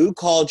called you. Who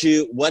called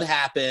you? What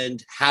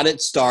happened? How did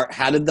it start?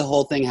 How did the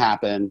whole thing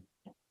happen?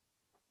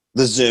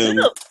 The Zoom.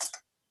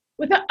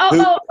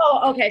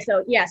 Okay.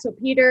 So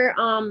Peter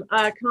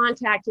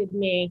contacted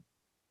me,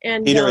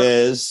 and Peter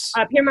is.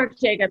 Peter Mark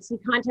Jacobs. He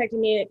contacted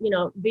me,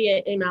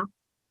 via email,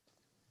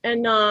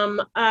 and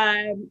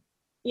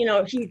he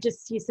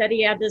said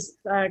he had this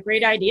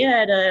great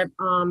idea to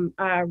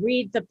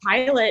read the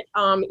pilot,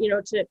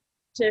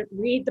 to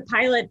read the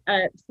pilot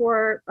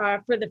for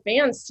the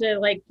fans to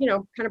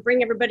kind of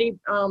bring everybody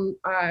a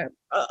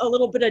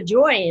little bit of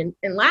joy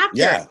and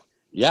laughter.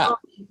 Yeah.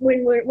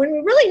 When we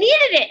really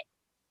needed it.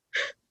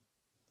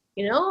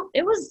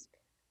 It was.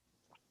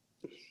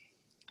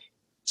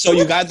 So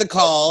you got the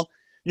call,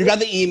 you got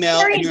the email,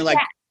 very and you're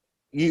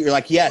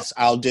like, yes,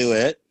 I'll do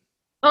it.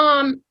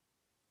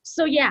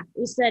 So yeah,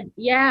 we said,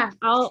 yeah,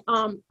 I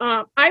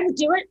would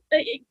do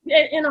it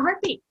in a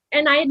heartbeat.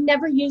 And I had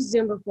never used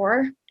Zoom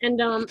before, and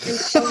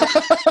so,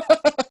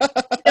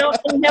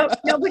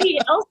 nobody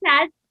else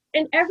had,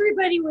 and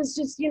everybody was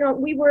just,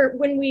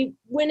 when we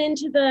went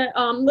into the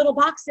little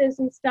boxes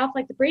and stuff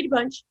like the Brady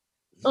Bunch,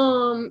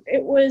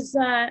 it was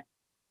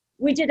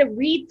we did a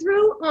read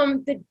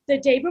through the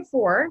day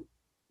before.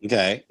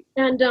 Okay.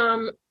 And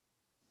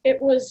it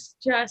was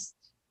just.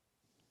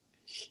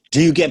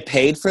 Do you get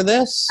paid for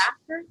this?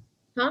 After,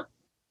 huh?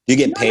 Do you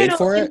get paid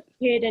for I it?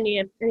 didn't paid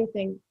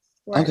anything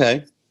for it.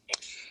 Okay.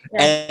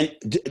 Yeah. And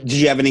did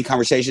you have any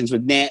conversations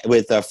with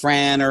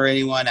Fran or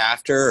anyone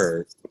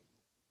after,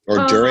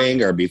 or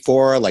during, or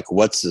before? Like,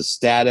 what's the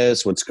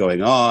status? What's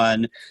going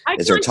on?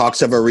 Is there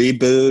talks of a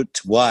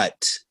reboot?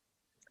 What?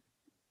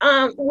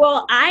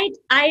 Well, I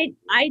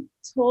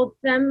told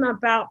them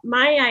about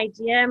my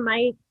idea,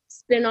 my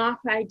spin-off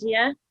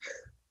idea.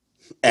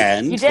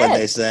 And what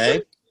they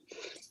say?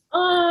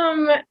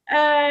 They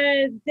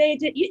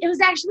did. It was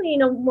actually,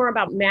 more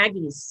about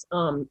Maggie's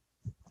life.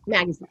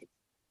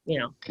 you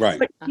know. Right.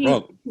 But she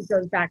Well,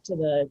 goes back to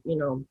the, you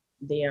know,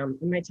 the am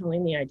I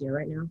telling the idea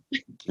right now?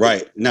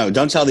 right. No,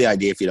 don't tell the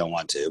idea if you don't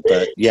want to.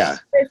 But yeah.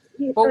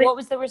 Well, what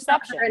was the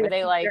reception? in Were the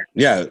they like, future.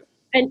 Yeah.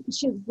 And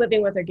she's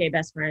living with her gay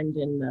best friend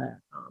in the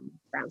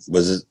Brown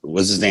State.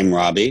 Was his name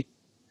Robbie?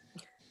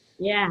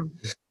 Yeah.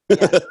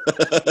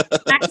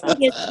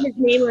 Actually, his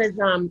name was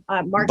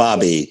Mark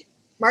Bobby. Jake.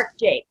 Mark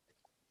Jake.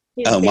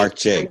 He's Mark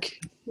based on Jake.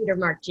 Peter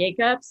Mark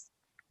Jacobs,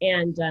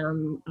 and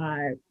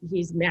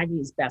he's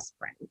Maggie's best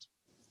friend.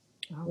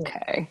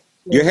 okay.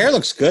 Your hair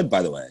looks good,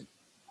 by the way.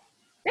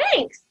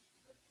 Thanks.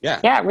 Yeah.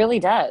 Yeah, it really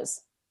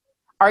does.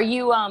 Are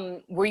you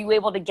were you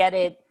able to get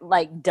it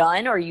like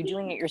done, or are you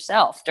doing it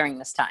yourself during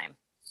this time?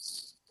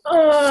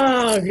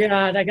 Oh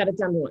God, I got it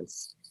done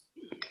once.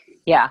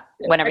 Yeah,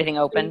 when everything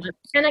opened.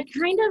 And I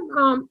kind of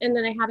and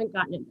then I haven't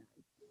gotten it done.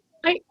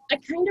 I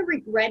kind of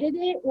regretted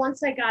it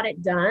once I got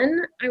it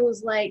done. I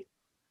was like,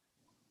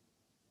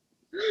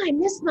 oh, I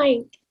miss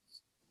my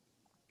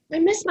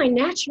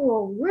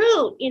natural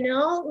root, you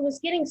know. It was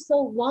getting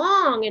so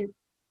long,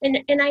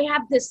 and I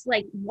have this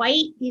like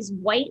these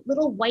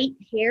little white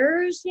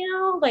hairs, you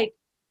know, like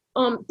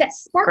that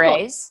sparkle.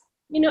 Grays?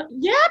 You know,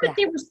 but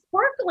they were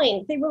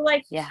sparkling. They were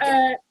like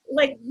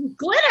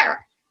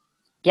glitter.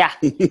 Yeah.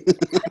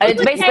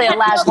 It's basically a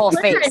Laz whole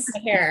face.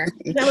 Hair.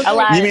 You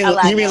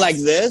mean like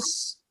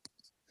this?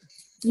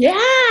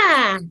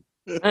 Yeah.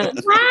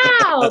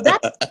 Wow,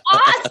 that's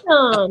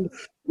awesome.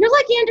 You're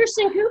like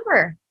Anderson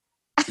Cooper.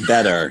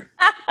 Better.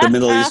 The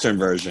Middle Eastern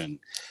version.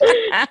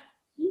 Yeah.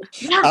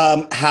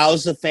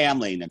 How's the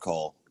family,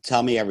 Nicholle?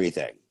 Tell me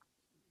everything.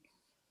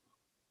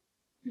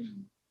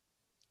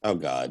 Oh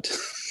God.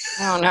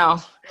 Oh no.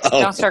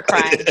 Don't start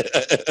crying.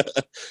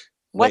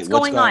 What's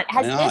going on?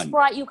 Has this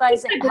brought you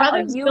guys My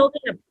brother's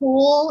building a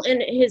pool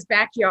in his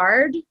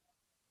backyard.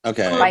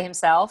 Okay. By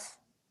himself?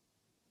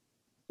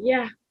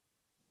 Yeah.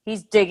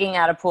 He's digging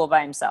out a pool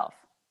by himself.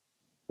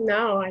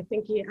 No, I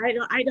think I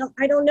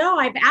don't know.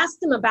 I've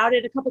asked him about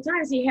it a couple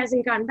times. He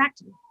hasn't gotten back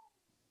to me.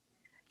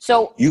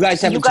 So you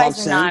guys haven't talked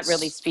since? You guys are not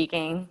really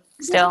speaking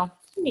still?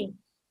 He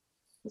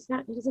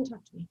doesn't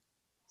talk to me.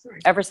 Sorry.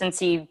 Ever since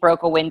he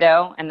broke a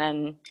window and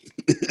then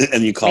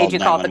and you called the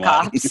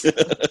cops.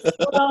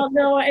 Well,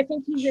 no, I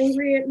think he's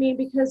angry at me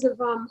because of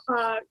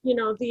you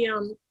know, the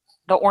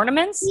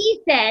ornaments.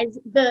 He says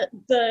the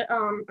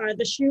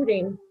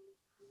shooting.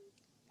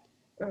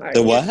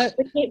 The what?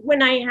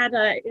 When I had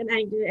I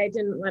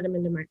didn't let him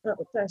into my.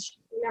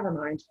 Never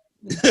mind.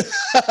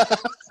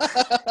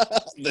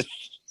 The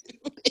shooting.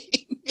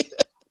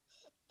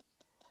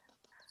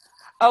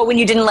 Oh, when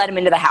you didn't let him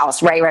into the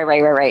house. Right.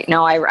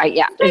 No,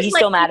 yeah. He's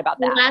still mad about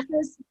that.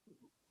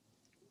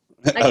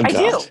 I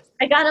do.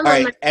 I got him All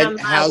on right. my. And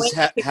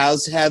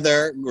how's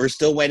Heather? We're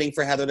still waiting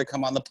for Heather to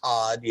come on the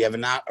pod. You have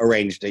not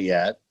arranged it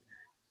yet.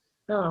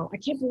 Oh, I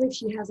can't believe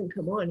she hasn't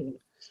come on yet.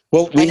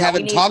 Well, we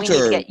haven't talked to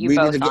her. We need to get you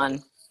both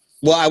on.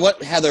 Well, I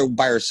want Heather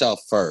by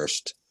herself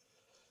first.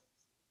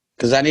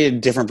 Because I need a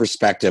different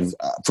perspective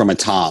from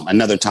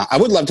another Tom. I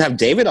would love to have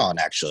David on,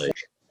 actually.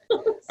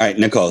 All right,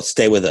 Nicholle,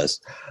 stay with us.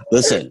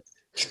 Listen.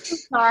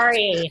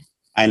 Sorry.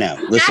 I know.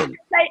 Listen.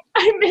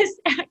 I miss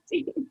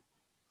acting.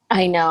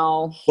 I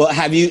know. Well,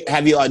 have you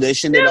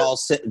auditioned at all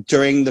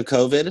during the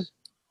COVID?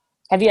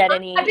 Have you had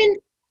any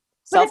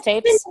self-tapes?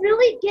 I've been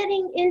really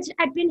getting into.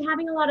 I've been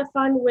having a lot of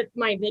fun with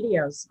my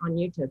videos on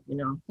YouTube.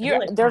 You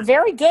know, they're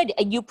very good.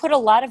 You put a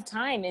lot of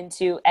time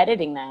into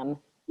editing them.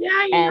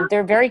 Yeah, and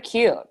they're very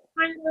cute.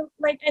 Kind of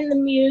like, and the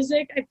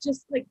music. I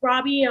just like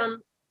Robbie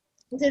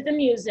did the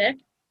music.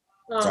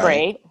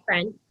 Great.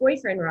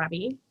 Boyfriend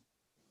Robbie.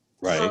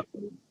 Right.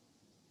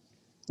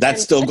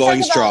 That's still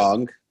going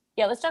strong.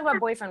 Yeah, let's talk about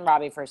boyfriend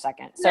Robbie for a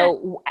second.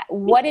 So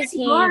what is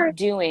he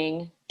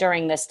doing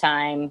during this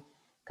time?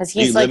 Because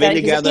he's like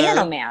he's a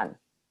piano man.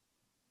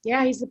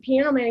 Yeah, he's a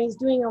piano man. He's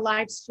doing a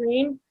live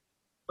stream.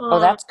 Oh,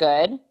 that's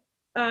good.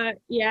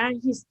 Yeah,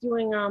 he's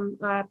doing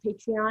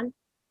Patreon.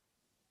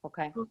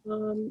 Okay.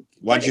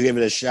 Why don't you give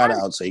it a shout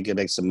out so you can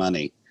make some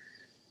money?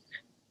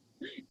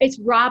 It's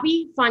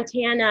Robbie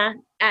Fontana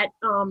at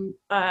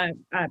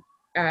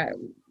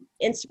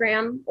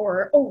Instagram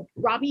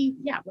Robbie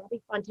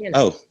Fontana.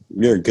 Oh,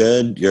 you're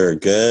a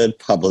good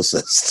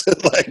publicist.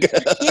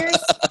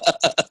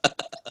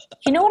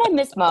 You know what I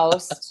miss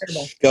most?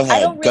 Go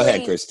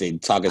ahead, Christine.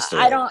 Talk us through.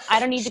 I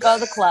don't need to go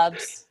to the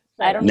clubs.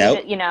 I don't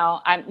need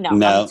to,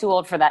 I'm too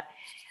old for that.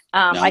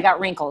 I got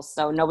wrinkles,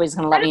 so nobody's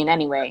gonna let me in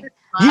anyway.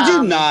 You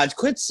do not.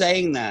 Quit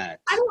saying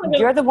that.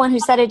 You're the one who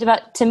said it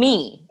to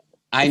me.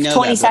 I know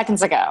 20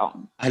 seconds ago.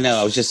 I know.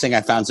 I was just saying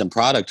I found some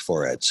product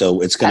for it,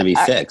 so it's going to be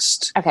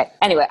fixed. Okay.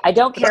 Anyway, I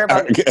don't care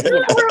about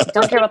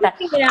don't care about that.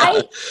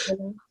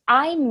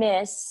 I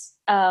miss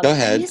Go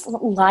ahead. I miss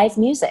live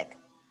music.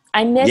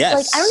 I miss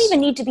I don't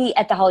even need to be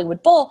at the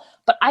Hollywood Bowl,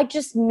 but I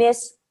just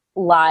miss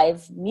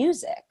live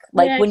music.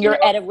 Like when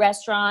you're at a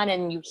restaurant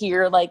and you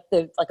hear like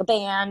a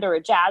band or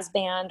a jazz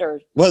band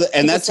or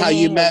and that's how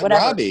you met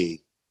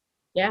Robbie.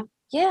 Yeah.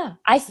 Yeah.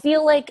 I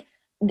feel like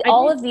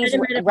all of these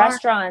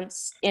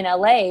restaurants in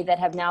LA that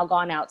have now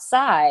gone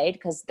outside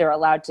because they're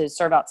allowed to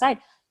serve outside,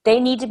 they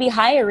need to be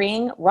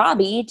hiring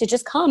Robbie to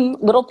just come,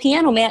 little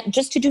piano man,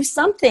 just to do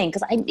something.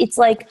 Because it's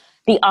like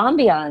the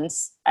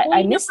ambiance.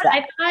 I miss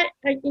that.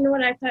 You know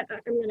what I thought?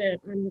 I'm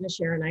gonna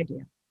share an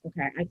idea.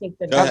 Okay, I think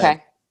that. Go ahead.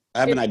 Okay. I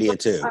have an idea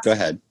too. Go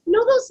ahead. You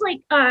know those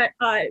like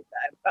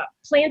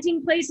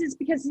planting places,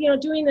 because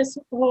doing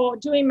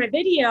my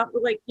video,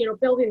 like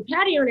building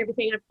patio and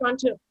everything. I've gone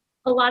to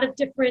a lot of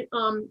different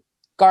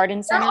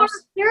Garden centers.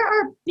 There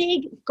are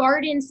big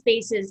garden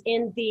spaces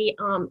in the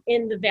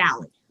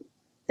valley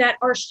that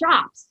are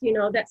shops,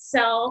 that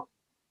sell,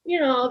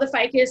 the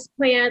ficus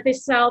plant, they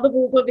sell the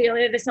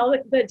bougainvillea, they sell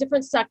the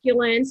different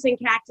succulents and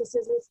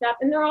cactuses and stuff,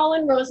 and they're all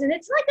in rows, and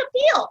it's like a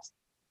field,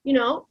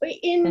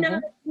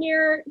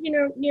 near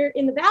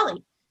in the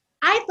valley.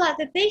 I thought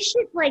that they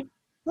should like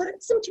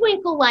put some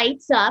twinkle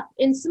lights up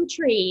in some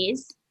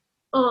trees,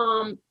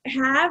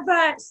 have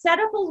set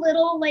up a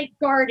little like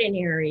garden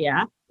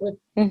area with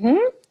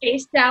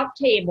spaced out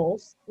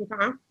tables,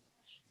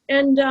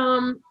 and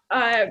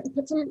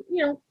put some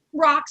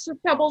rocks or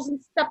pebbles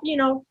and stuff,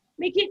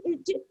 make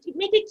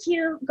it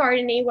cute,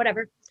 gardening,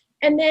 whatever,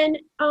 and then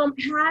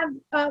have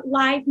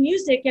live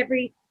music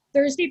every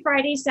Thursday,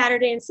 Friday,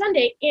 Saturday, and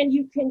Sunday, and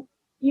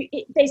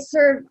they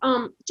serve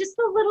just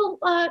a little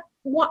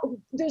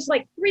there's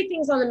like 3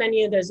 things on the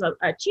menu. There's a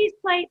cheese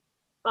plate,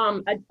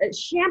 a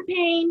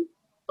champagne,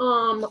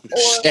 or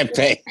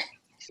Champagne.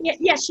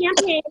 yeah,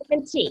 champagne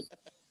and tea.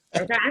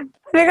 Okay, I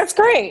think that's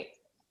great.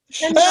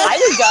 and I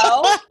would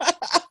go.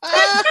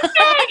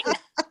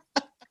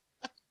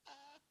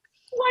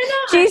 why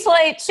not? Cheese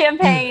plate,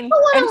 champagne,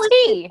 and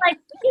tea. Like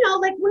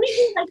wouldn't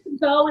you like to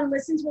go and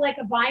listen to like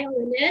a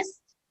violinist?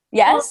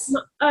 Yes.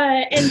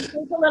 And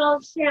drink a little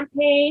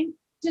champagne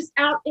just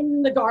out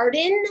in the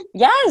garden.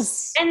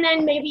 Yes. And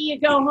then maybe you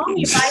go home,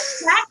 you buy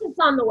a cactus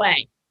on the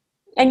way.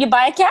 And you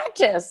buy a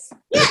cactus.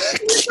 Yeah.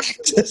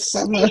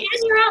 And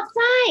you're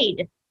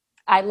outside.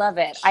 I love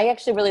it. I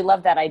actually really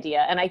love that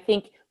idea. And I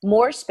think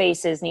more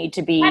spaces need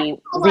to be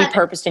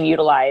repurposed and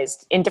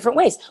utilized in different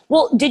ways.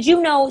 Well, did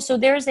you know, so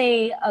there's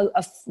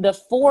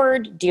the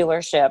Ford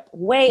dealership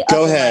way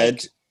up in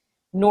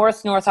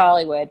North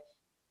Hollywood.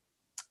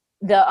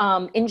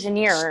 The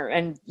engineer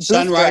and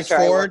Sunrise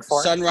Ford.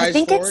 I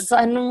think it's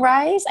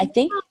Sunrise. I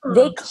think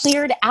they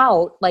cleared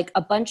out like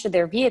a bunch of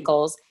their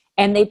vehicles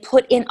and they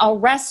put in a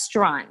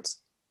restaurant.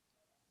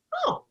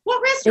 Oh,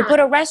 what restaurant? They put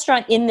a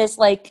restaurant in this,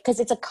 like, because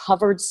it's a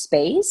covered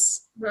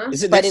space.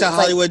 Is it next to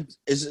Hollywood?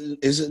 Is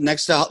it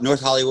next to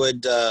North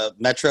Hollywood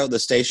Metro, the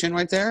station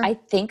right there? I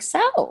think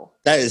so.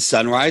 That is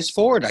Sunrise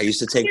Ford. I used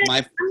to take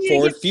my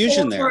Ford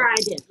Fusion there. I'm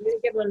going to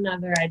give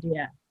another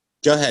idea.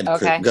 Go ahead.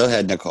 Okay. Go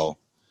ahead, Nicholle.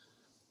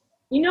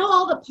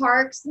 All the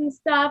parks and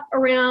stuff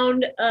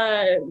around,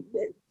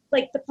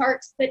 like the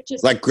parks that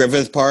just like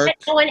Griffith Park, that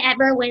no one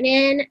ever went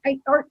in,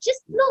 or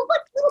just little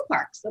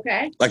parks,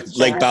 okay? Like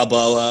Lake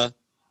Balboa,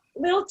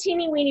 little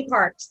teeny weeny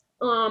parks,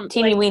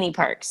 weeny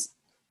parks.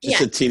 Just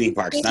the teeny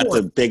parks, not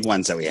the big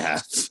ones that we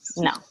have.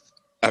 No.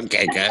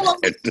 Okay, good.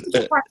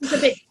 The park is a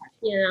big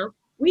park,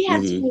 We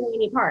have teeny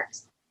weeny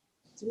parks.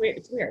 It's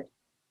weird.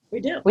 We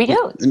do.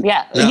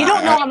 Yeah. You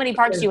don't know how many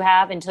parks you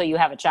have until you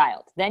have a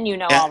child. Then you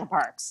know all the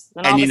parks.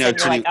 Then all of a sudden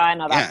you're like, I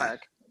know that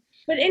park.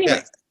 But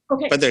anyway,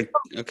 okay. But they're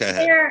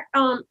They're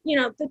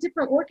the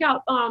different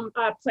workout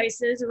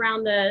places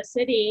around the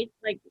city,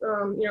 like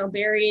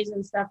Barry's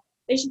and stuff.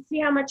 They should see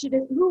how much it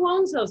is. Who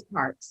owns those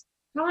parks?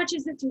 How much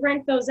is it to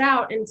rent those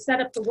out and set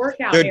up the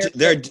workout?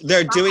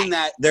 They're doing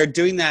that. They're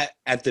doing that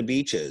at the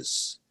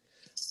beaches.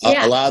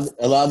 Yeah. A lot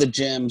of the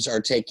gyms are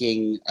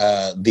taking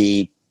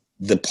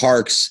the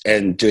parks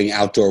and doing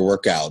outdoor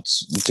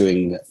workouts,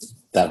 doing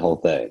that whole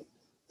thing.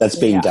 That's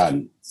being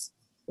done.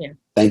 Yeah.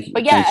 Thank you.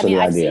 But yeah, I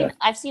mean,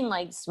 I've seen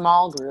like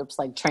small groups,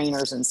 like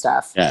trainers and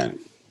stuff. Yeah.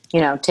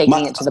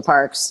 Taking it to the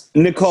parks.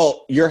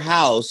 Nicholle, your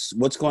house,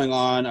 what's going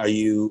on? Are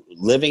you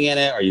living in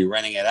it? Are you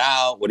renting it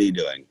out? What are you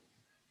doing?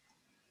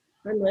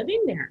 I'm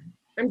living there.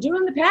 I'm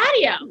doing the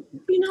patio.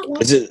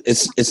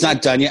 It's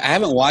not done yet. I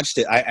haven't watched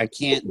it. I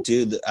can't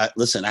do the.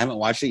 Listen, I haven't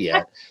watched it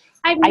yet.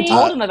 I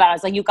told him about it. I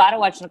was like, you got to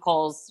watch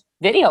Nicole's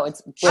video.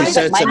 She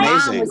said it's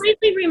amazing. I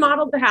completely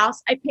remodeled the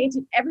house. I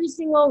painted every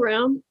single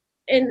room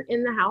in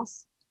the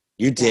house.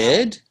 You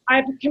did?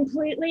 I've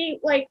completely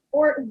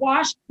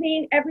washed,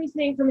 cleaned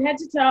everything from head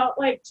to toe,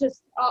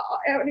 just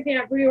everything.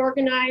 I've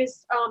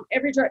reorganized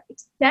every drawer,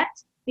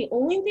 except the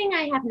only thing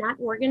I have not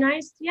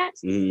organized yet.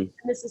 And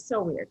this is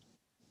so weird.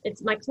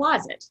 It's my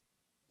closet.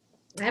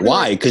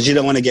 Why? Because you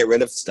don't want to get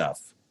rid of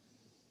stuff.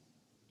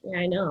 Yeah,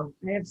 I know.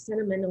 I have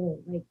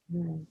sentimental,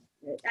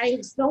 I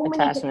have so many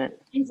attachment.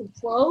 kinds of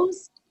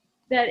clothes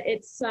that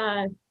it's.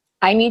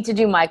 I need to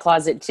do my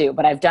closet too,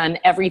 but I've done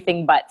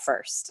everything but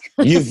first.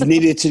 You've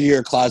needed to do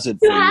your closet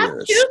for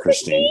years,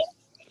 Christine.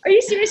 Are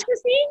you serious,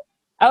 Christine?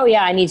 Oh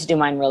yeah, I need to do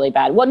mine really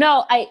bad. Well,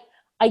 no, I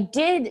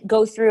did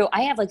go through.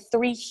 I have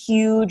 3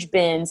 huge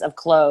bins of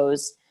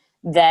clothes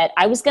that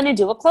I was going to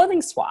do a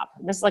clothing swap.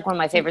 This is one of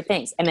my favorite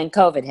things, and then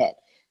COVID hit.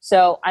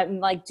 So I'm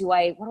like,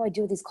 what do I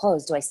do with these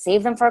clothes? Do I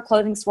save them for a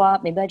clothing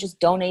swap? Maybe I just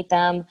donate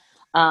them.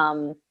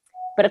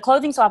 But a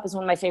clothing swap is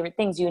one of my favorite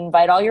things. You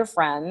invite all your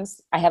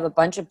friends. I have a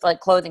bunch of like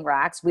clothing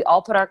racks. We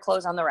all put our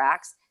clothes on the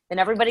racks. Then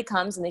everybody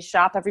comes and they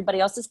shop everybody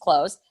else's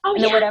clothes. Oh,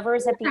 And then yeah. whatever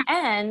is at the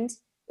end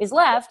is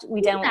left,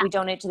 we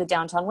donate to the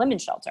downtown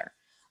women's shelter.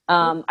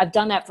 I've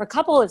done that for a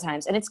couple of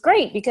times, and it's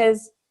great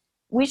because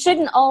we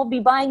shouldn't all be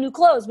buying new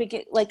clothes. We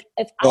could, like,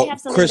 if I have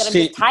something that I'm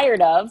just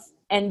tired of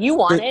and you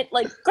want it,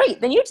 like,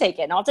 great, then you take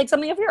it and I'll take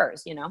something of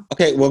yours, you know?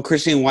 Okay, well,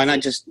 Christine, why not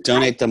just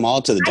donate them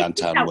all to the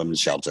downtown women's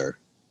shelter?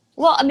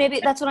 Well, maybe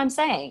that's what I'm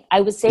saying.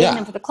 I was saving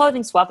them for the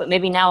clothing swap, but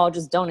maybe now I'll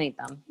just donate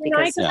them.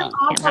 Because I got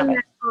off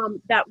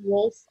on that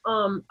Wolf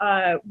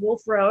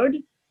Road.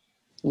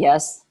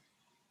 Yes.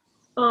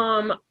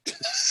 I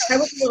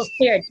was a little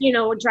scared,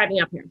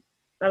 driving up here.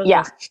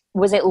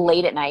 Was it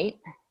late at night?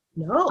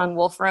 No. On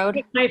Wolf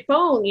Road? My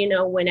phone,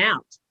 went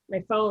out.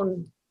 My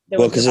phone.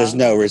 Because there's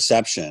no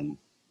reception.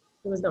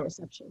 There was no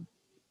reception.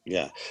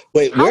 Yeah.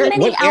 Wait, How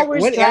many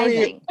hours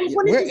driving?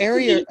 Where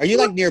area? Are you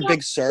like near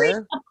Big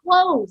Sur?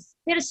 Clothes.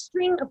 They had a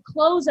string of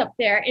clothes up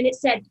there, and it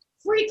said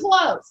free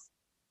clothes.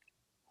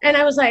 And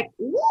I was like,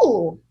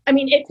 ooh. I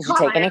mean, it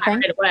caught my eye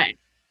right away.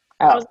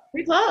 Oh. I was like,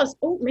 free clothes.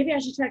 Oh, maybe I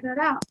should check that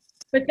out.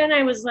 But then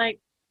I was like,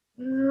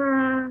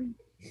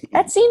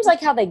 that seems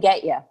like how they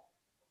get you.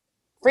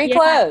 Free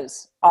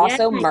clothes.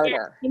 Also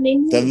murder.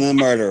 Then the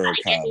murderer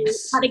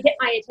comes. How to get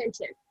my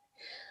attention.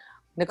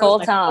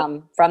 Nicholle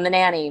Tom from The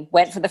Nanny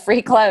went for the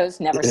free clothes,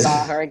 never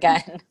saw her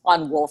again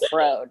on Wolf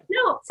Road.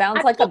 No.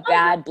 Sounds like a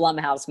bad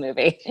Blumhouse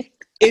movie.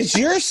 Is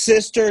your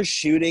sister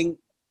shooting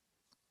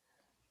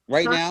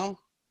right now?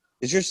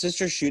 Is your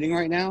sister shooting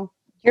right now?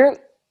 Your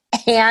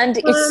hand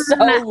is so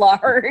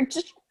large.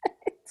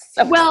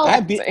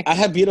 I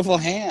have beautiful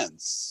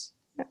hands.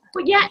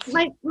 But yeah,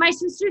 my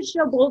sister's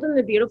show, Bold and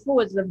the Beautiful,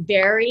 was the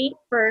very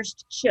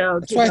first show.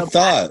 That's what I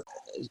thought.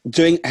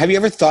 Have you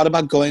ever thought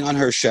about going on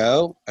her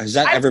show? Has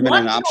that ever been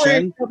an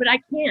option? But I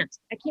can't.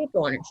 I can't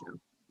go on her show.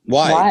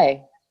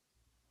 Why?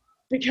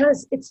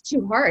 Because it's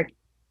too hard.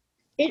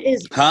 It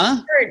is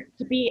hard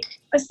to be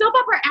a soap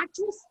opera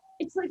actress.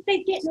 It's like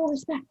they get no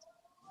respect.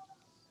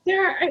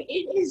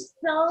 It is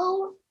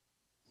so.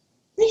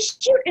 They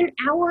shoot an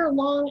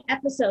hour-long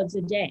episodes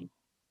a day.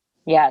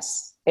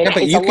 Yes,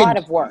 it's a lot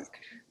of work.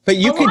 But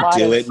you could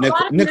do it,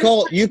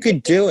 Nicholle. You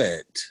could do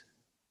it.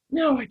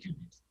 No, I couldn't.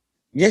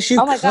 Yes, you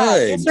could.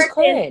 Yes, you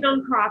could.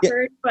 John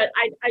Crawford, but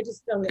I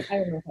just don't. I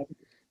don't know if I could.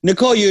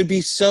 Nicholle, you would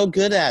be so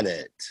good at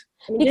it.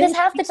 Because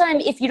half the time,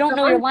 if you don't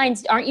know your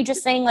lines, aren't you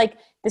just saying like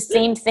the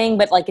same thing,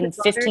 but like in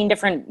 15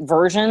 different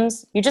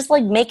versions? You just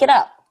like make it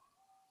up.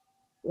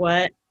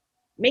 What?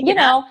 Make it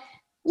up?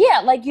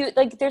 Yeah,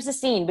 like there's a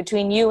scene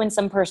between you and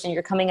some person.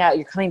 You're coming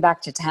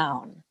back to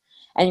town,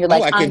 and you're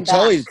like, I can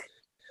totally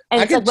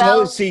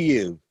see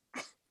you.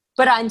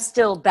 But I'm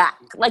still back.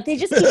 Like they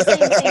just keep saying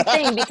the same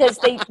thing because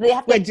they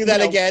have to. Wait, do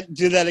that again.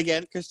 Do that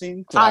again,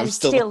 Christine. I'm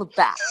still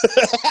back.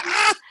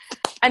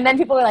 And then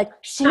people are like,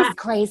 she's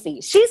crazy.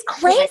 She's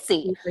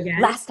crazy.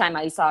 Last time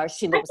I saw her,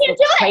 she looked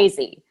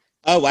crazy.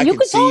 Oh, I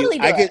could see totally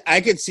you.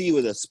 I could see you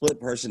with a split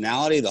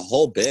personality, the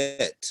whole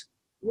bit.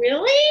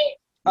 Really?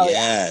 Oh,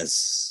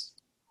 yes.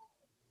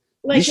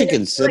 Like you should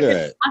consider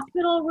it.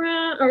 Hospital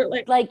room or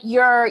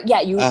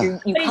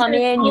you come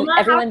in.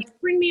 Everyone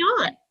bring me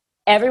on.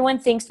 Everyone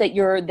thinks that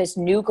you're this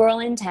new girl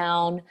in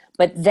town,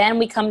 but then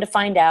we come to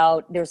find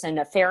out there's a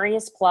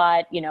nefarious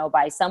plot,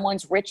 by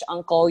someone's rich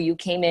uncle. You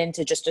came in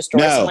to just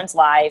destroy someone's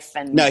life.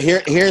 And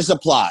here's the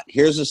plot.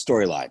 Here's the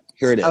storyline.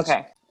 Here it is.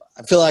 Okay.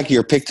 I feel like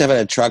you're picked up at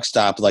a truck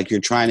stop, like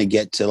you're trying to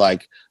get to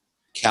like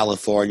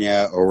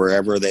California or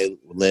wherever they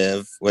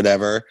live,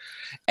 whatever.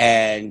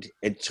 And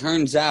it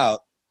turns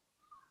out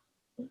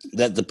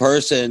that the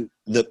person,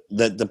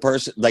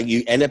 like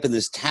you end up in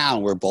this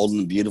town where Bold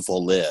and the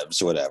Beautiful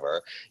lives or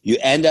whatever. You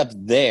end up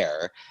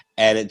there,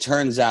 and it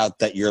turns out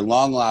that your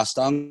long lost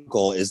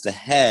uncle is the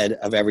head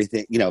of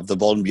everything, the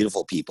Bold and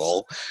Beautiful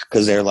people,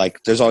 because they're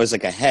like, there's always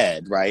like a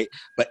head, right?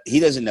 But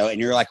he doesn't know, and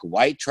you're like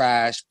white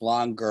trash,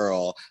 blonde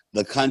girl,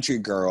 the country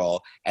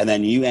girl, and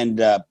then you end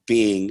up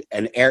being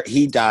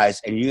he dies,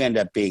 and you end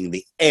up being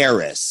the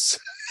heiress.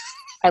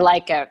 I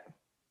like it.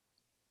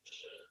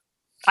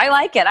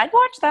 I'd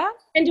watch that.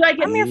 And do I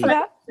get? I'm here for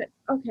that.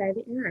 Okay,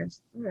 the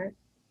heiress. All right.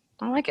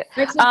 I like it.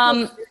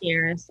 The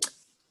heiress.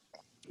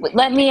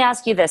 Let me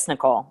ask you this,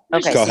 Nicholle.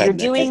 Okay, so you're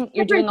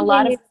doing a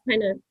lot of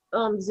kind of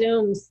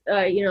Zooms.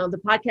 The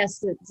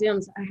podcast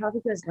Zooms. How have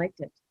you guys liked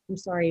it? I'm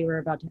sorry, you were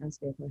about to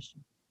ask me a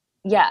question.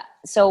 Yeah.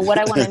 So what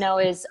I want to know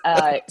is,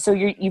 so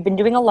you've been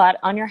doing a lot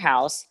on your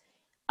house.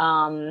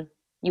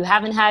 You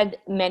haven't had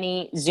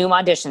many Zoom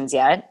auditions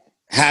yet.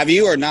 Have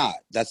you or not?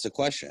 That's the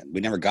question.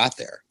 We never got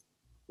there.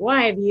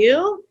 Why, have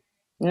you?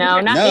 No,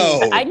 not me.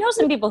 But I know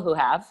some people who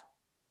have.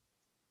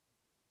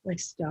 Like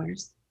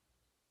stars.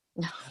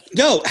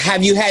 No,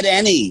 have you had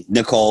any,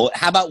 Nicholle?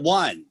 How about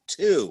 1,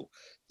 2,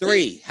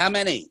 3? How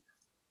many?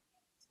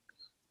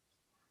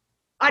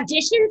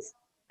 Auditions?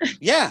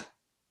 Yeah.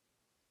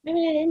 I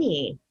haven't had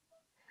any.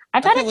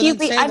 I've had a few.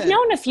 I've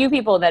known a few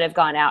people that have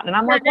gone out, and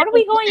I'm like, what are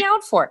we going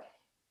out for?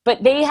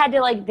 But they had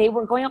to they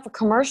were going out for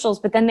commercials,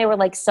 but then they were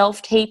like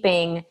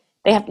self-taping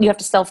you have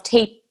to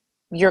self-tape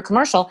your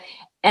commercial.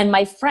 And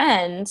our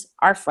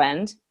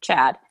friend,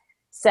 Chad,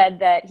 said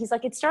that he's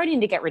like, it's starting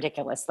to get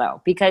ridiculous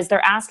though, because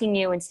they're asking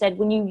you instead,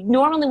 when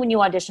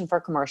you audition for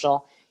a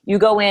commercial, you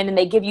go in and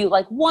they give you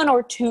like 1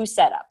 or 2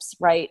 setups,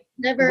 right?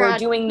 We're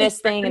doing this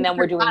thing and then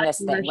we're doing this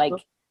thing. Like,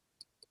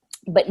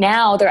 but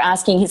now they're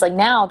asking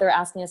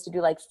us to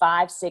do like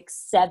 5, 6,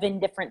 7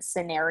 different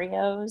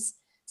scenarios.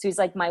 So he's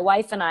like, my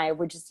wife and I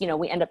were just,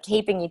 we end up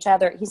taping each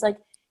other. He's like,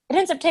 it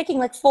ends up taking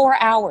like 4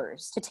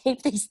 hours to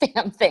tape these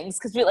damn things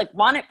because we like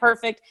want it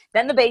perfect.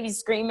 Then the baby's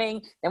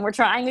screaming. Then we're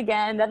trying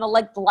again. Then the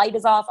light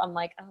is off. I'm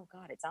like, oh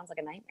God, it sounds like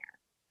a nightmare.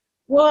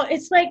 Well,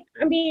 it's like,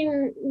 I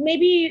mean,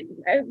 maybe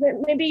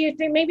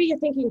you're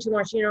thinking too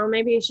much.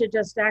 Maybe you should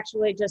just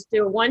actually just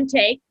do 1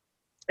 take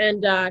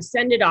and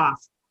send it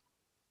off.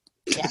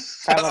 Yeah,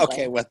 probably.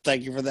 Okay, well,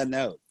 thank you for that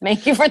note.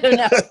 Thank you for the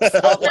note.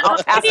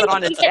 I'll pass it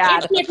on to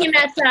Chad. If you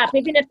mess up,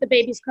 even if the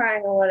baby's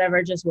crying or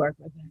whatever, just work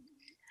with it.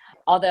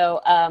 Although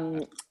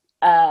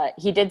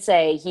he did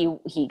say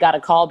he got a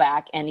call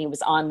back and he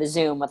was on the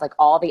Zoom with like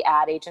all the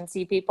ad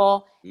agency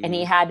people, and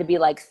he had to be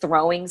like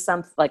throwing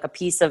a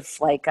piece of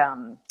like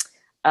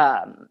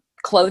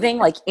clothing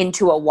like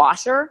into a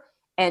washer,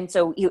 and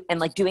so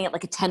like doing it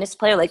like a tennis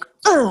player, like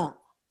it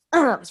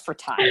was for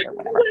Tide or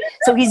whatever.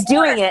 So he's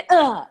doing it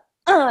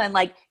and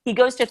like he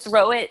goes to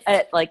throw it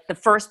at like the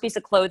first piece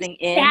of clothing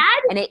in,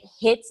 Chad? And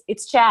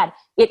it's Chad.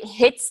 It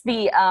hits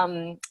the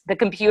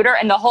computer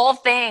and the whole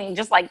thing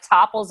just like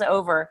topples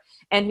over.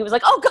 And he was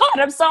like, "Oh God,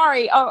 I'm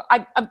sorry. Oh,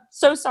 I'm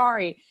so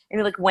sorry." And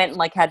he like went and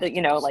like had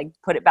to like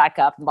put it back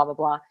up and blah blah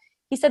blah.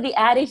 He said the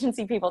ad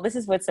agency people. This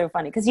is what's so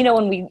funny because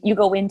when you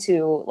go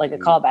into like a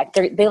callback,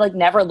 they like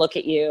never look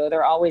at you.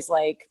 They're always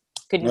like,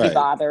 couldn't be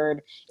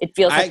bothered. It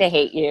feels like they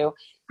hate you.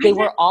 They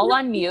were all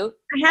on mute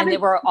and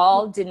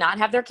did not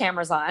have their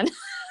cameras on.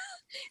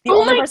 The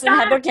only person who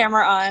had their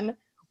camera on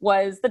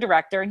was the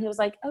director. And he was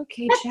like,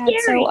 okay, that's Chad,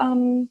 scary.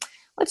 So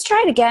let's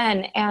try it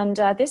again. And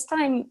this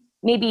time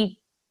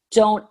maybe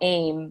don't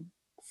aim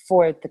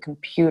for the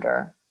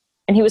computer.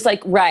 And he was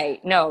like,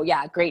 right. No,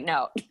 yeah, great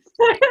note.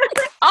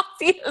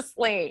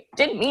 Obviously.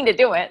 Didn't mean to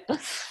do it.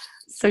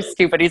 So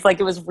stupid. He's like,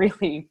 it was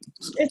really.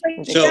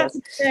 It's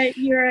like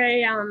you're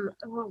a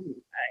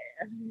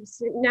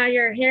now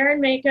your hair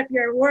and makeup,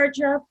 your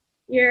wardrobe,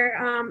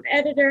 your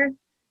editor,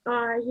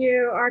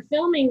 you are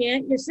filming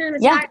it, your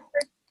cinematographer,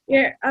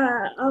 your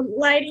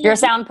lighting, you're a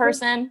sound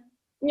person,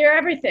 you're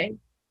everything.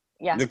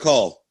 Yeah,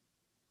 Nicole,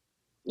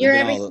 you're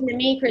everything to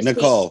me, Christine.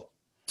 Nicole,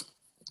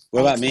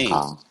 what about me?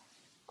 I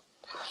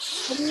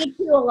need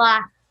you a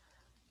lot.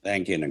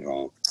 Thank you, Nicole.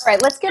 All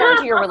right, let's get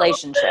into your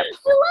relationship.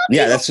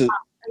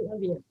 I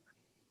love you.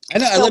 I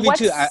know. I love you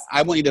too.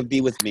 I want you to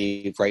be with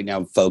me right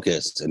now,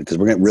 focused, and because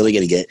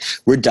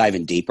we're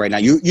diving deep right now.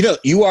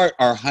 You are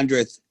our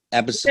 100th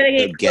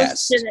episode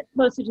guest.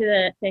 Closer to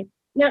the thing.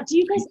 Now, do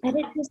you guys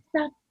edit this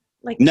stuff?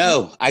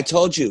 No, I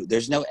told you,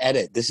 there's no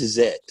edit. This is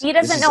it. He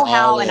doesn't know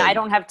how, and I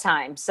don't have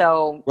time.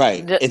 So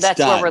that's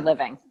done. where we're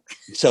living.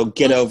 So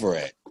get over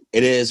it.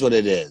 It is what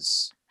it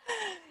is.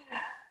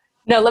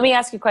 No, let me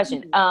ask you a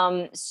question.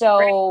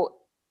 So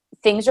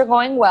things are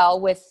going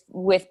well with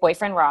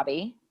boyfriend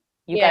Robbie.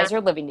 You guys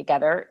are living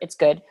together. It's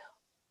good.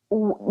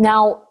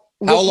 Now,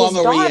 how long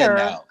are we in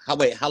now? How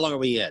long are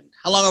we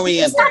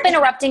in? Stop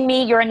interrupting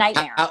me. You're a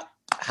nightmare.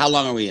 How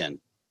long are we in?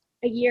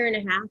 A year and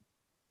a half.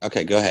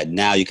 Okay, go ahead.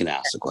 Now you can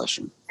ask the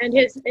question. And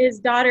his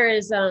daughter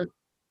is I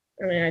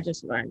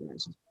just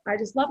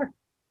love her.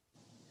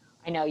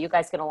 I know you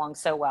guys get along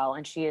so well,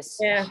 and she is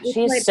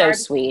she's so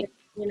sweet.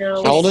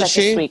 How old is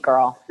she? A sweet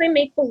girl. I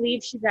make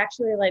believe she's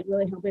actually like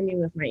really helping me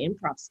with my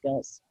improv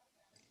skills.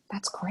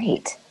 That's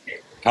great.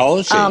 How old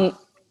is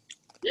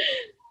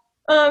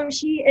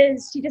she?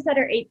 She just had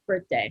her 8th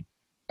birthday.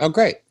 Oh,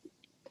 great.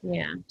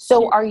 Yeah.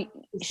 So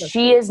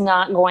she's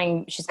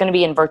going to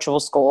be in virtual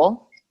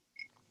school?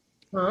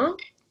 Huh?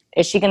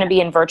 Is she going to be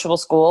in virtual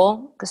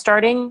school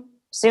starting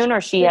soon,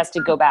 or she has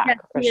to go back?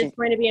 She is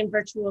going to be in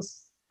virtual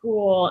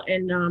school,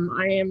 and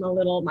I'm a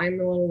little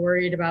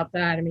worried about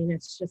that. I mean,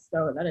 it's just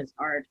that is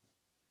hard.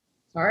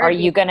 It's hard. Are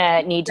you going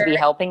to need to be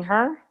helping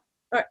her?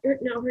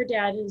 No, her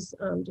dad is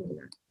doing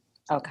that.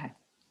 Okay.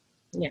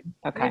 Yeah.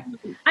 Okay.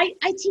 I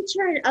teach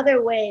her in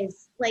other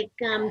ways, like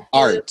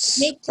arts,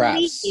 make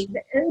crafts, and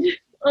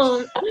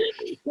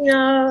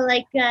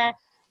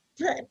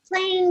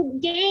playing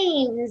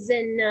games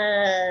and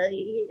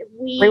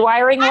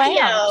rewiring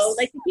lamps.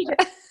 Like the teacher.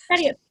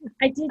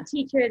 I did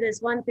teach her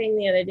this one thing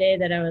the other day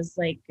that I was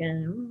like,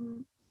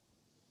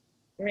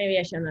 maybe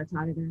I shouldn't have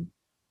taught her that.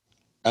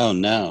 Oh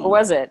no! What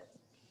was it?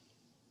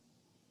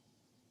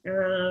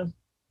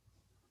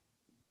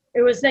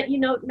 It was that,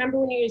 remember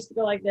when you used to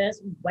go like this?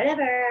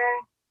 Whatever.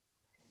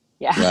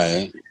 Yeah.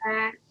 Right.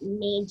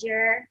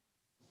 Major.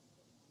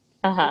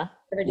 Uh-huh.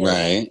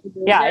 Right.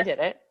 Yeah, I did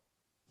it.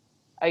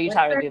 Oh, you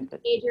taught her to do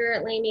it.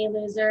 Major, Laney,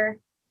 loser.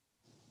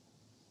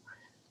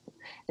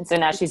 And so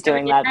now she's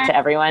doing that to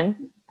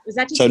everyone. Was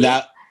that just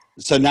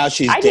so now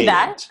she's dated. Did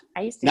that.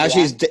 I used to now do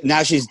she's that.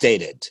 Now she's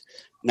dated.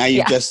 Now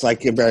you just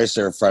like embarrassed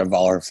her in front of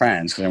all her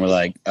friends, and we're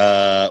like,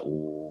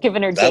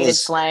 Giving her That dated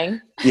was-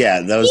 slang.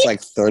 Yeah, that was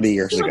like 30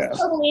 years She was ago.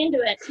 totally into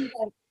it. She's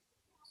like,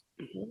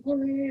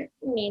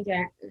 need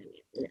that.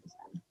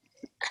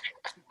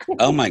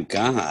 Oh my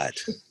God.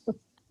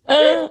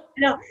 No,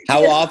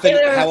 How because often?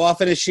 they were How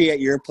often is she at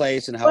your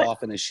place, and how What?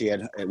 often is she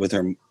at with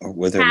her half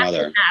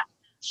mother? and half.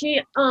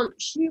 She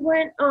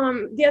went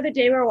the other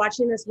day we were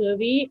watching this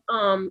movie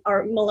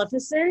or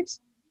Maleficent,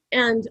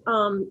 and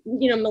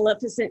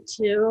Maleficent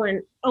 2,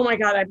 and oh my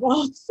God, I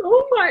bawled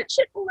so much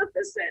at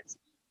Maleficent.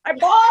 I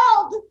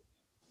bawled.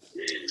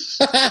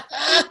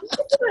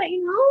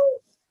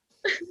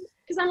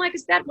 Because I'm like a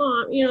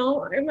stepmom,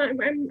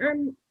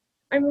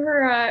 I'm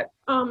her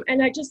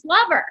and I just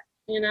love her,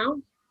 I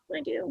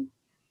do.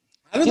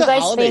 How do You the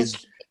guys holidays?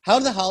 think- How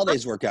do the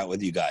holidays work out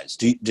with you guys?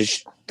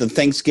 Does the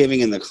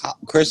Thanksgiving and the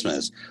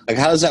Christmas, like,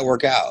 how does that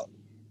work out?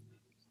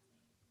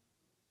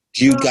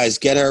 Do you guys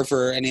get her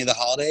for any of the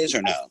holidays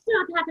or no? It's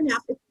not half and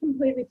half. It's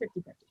completely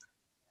 50-50.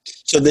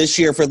 So this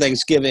year for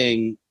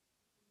Thanksgiving,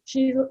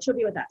 She'll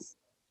be with us.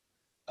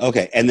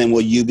 okay, and then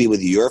will you be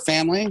with your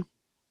family?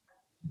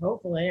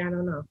 Hopefully, I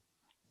don't know.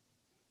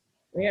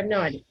 We have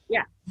no idea.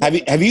 Yeah.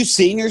 Have you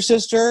seen your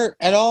sister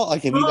at all?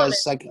 Like, have you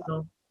guys like,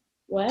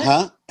 What?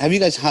 huh? Have you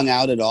guys hung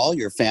out at all?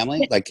 Your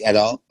family, like, at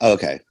all? Oh,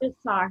 okay, I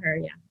just saw her.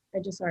 Yeah, I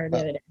just saw her the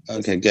other day.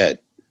 okay, good.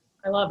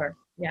 I love her.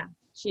 Yeah,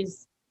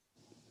 she's.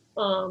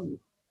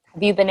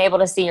 Have you been able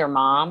to see your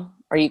mom,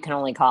 or you can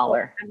only call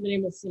her? I've been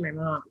able to see my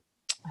mom.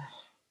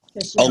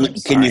 Only,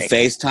 can you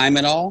FaceTime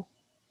at all?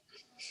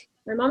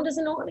 My mom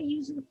doesn't know how to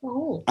use the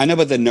phone. I know,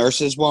 but the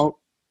nurses won't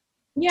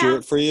do Yeah,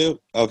 it for you.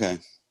 Okay,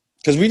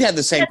 because we had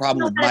the same Yeah,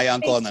 problem with no, my that's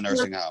uncle in the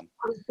basically nursing home.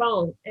 on the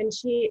phone, and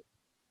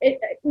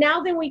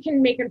now then we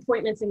can make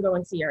appointments and go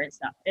and see her and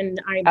stuff.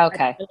 And I'm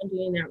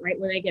doing that right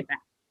when I get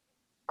back.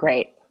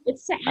 Great.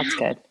 It's sad. That's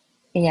good.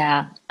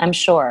 Yeah, I'm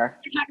sure.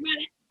 Talk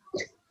about it.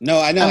 No,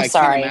 I know. I'm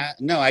sorry. I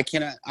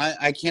can't.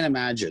 I can't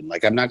imagine.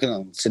 Like, I'm not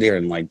going to sit here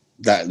and like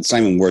that. It's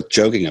not even worth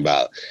joking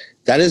about.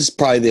 That is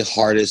probably the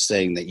hardest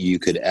thing that you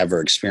could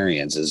ever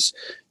experience, is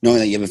knowing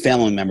that you have a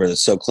family member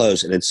that's so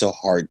close, and it's so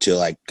hard to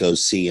like go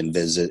see and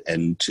visit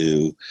and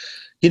to,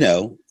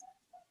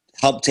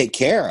 help take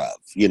care of.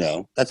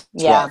 That's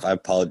rough. I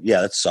apologize.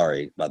 Yeah, that's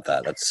sorry about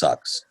that. That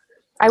sucks.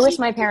 I wish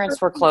my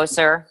parents were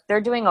closer. They're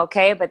doing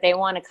okay, but they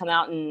want to come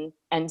out and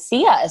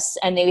see us.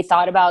 And they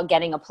thought about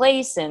getting a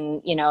place,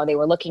 and, they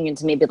were looking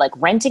into maybe like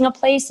renting a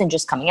place and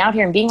just coming out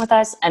here and being with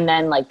us. And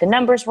then like the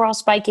numbers were all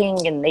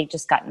spiking and they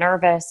just got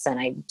nervous, and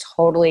I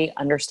totally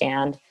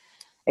understand.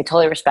 I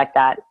totally respect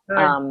that.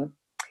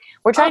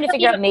 We're trying to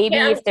figure out maybe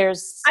if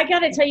there's... I got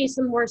to tell you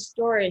some more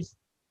stories.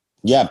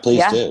 Yeah,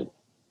 please do.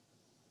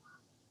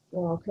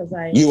 Well, because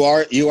You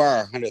are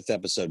our 100th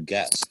episode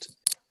guest.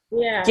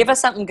 Yeah. Give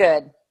us something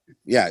good.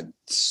 Yeah,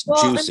 it's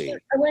juicy.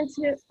 I went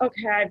to.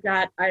 Okay, I've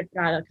got a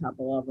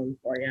couple of them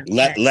for you.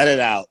 Let it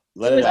out.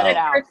 Let it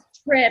out. First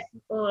trip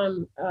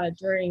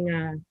during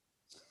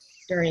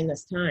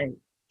this time.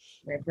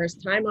 My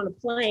first time on a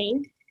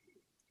plane.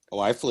 Oh,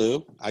 I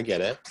flew. I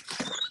get it.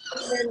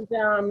 And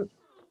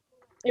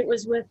it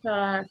was with.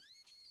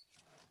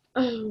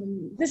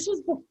 This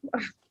was before.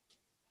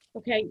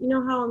 Okay, you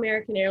know how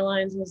American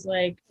Airlines was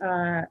like,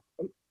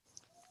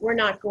 we're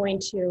not going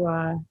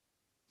to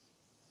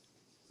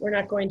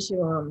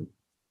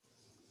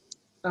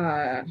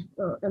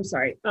I'm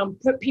sorry,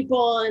 put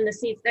people in the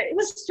seats. It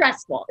was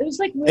stressful. It was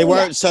like really They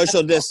weren't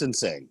social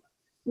distancing.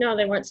 No,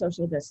 they weren't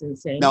social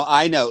distancing. No,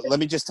 I know. Let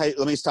me just tell you,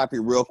 let me stop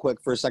you real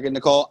quick for a second,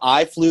 Nicholle.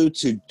 I flew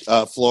to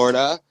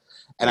Florida,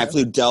 and I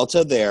flew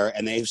Delta there,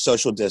 and they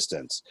social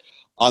distance.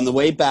 On the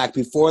way back,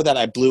 before that,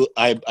 I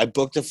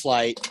booked a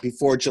flight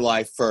before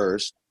July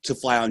 1st to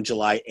fly on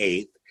July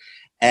 8th.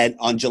 And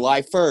on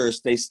July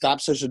 1st, they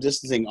stopped social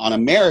distancing on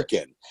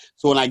American.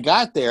 So when I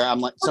got there, I'm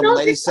like,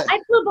 lady said, I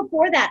flew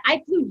before that.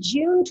 I flew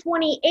June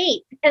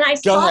 28th, and I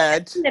saw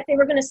that they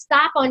were going to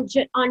stop on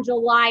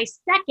July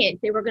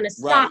 2nd. They were going to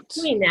stop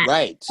doing that.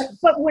 Right.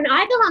 But when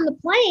I got on the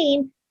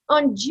plane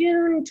on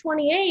June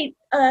 28th,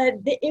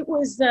 it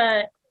was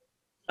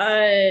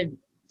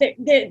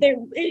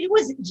it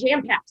was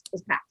jam packed. It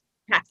was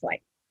packed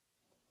flight.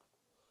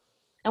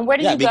 And where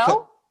did you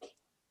go?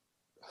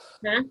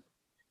 Huh?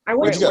 I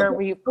went to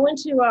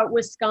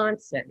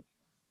Wisconsin.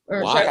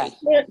 Why?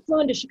 Sorry, flew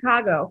into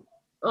Chicago,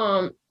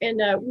 and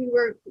we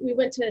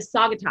went to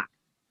Saugatuck.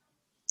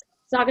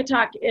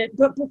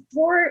 But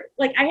before,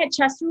 like, I had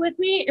Chester with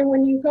me, and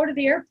when you go to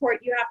the airport,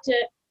 you have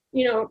to,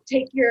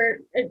 take your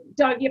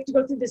dog. You have to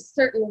go through this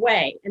certain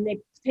way, and they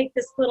take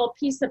this little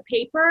piece of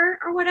paper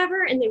or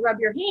whatever, and they rub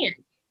your hand.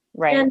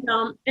 Right. And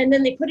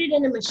then they put it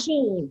in a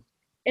machine,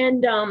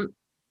 and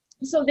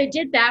so they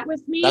did that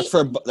with me. That's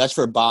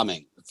for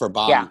bombing,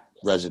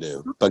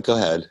 residue. But go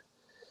ahead.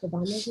 The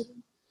bomb residue?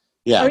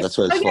 Yeah, that's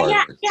what it's for.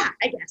 Yeah,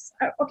 I guess.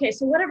 Okay,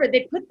 so whatever.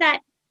 They put that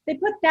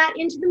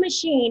into the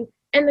machine,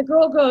 and the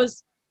girl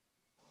goes,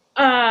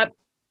 alarm.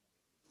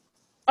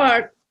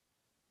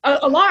 The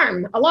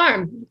alarm's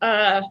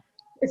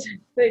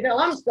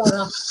going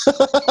off. and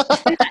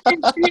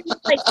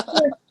it's like there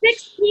were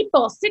 6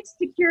 people, 6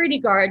 security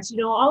guards,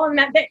 all of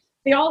them.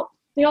 They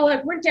they all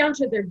like went down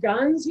to their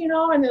guns, you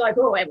know, and they're like,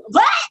 oh, wait,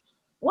 what?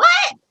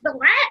 The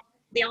what?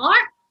 The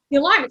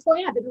alarm, it's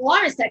going on. The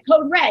alarm is set,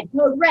 code red.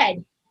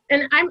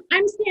 And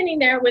I'm standing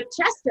there with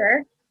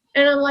Chester,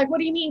 and I'm like, what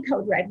do you mean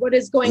code red? What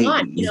is going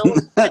on? You know,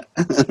 like,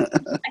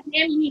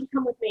 ma'am, you need to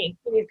come with me.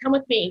 You need to come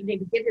with me. You need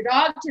to give your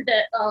dog to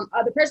the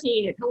other person.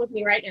 You need to come with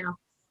me right now.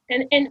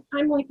 And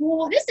I'm like, well,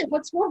 what is it?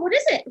 What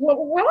is it?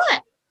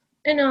 What?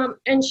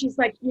 And she's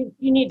like,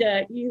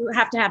 you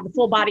have to have the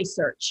full body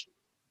search.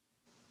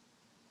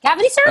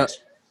 Cavity search?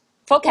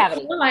 Full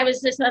cavity. No, I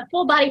was just a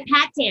full body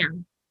pat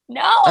down.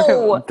 No.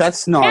 Okay,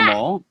 that's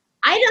normal.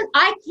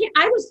 I can't.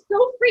 I was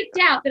so freaked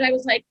out that I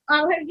was like,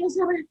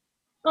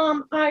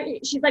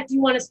 she's like, do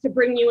you want us to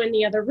bring you in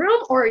the other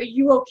room, or are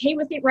you okay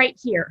with it right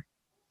here?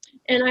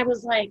 And I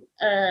was like,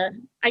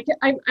 I'm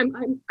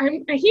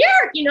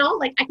here, you know,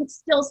 like I could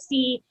still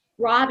see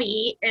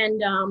Robbie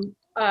and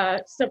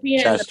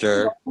Sophia.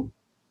 Chester.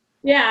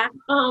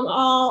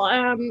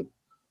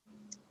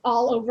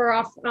 All over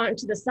off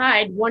to the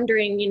side,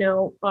 wondering, you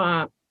know,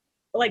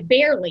 like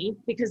barely,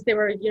 because they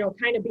were, you know,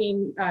 kind of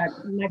being,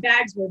 my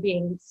bags were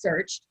being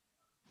searched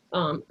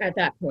at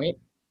that point.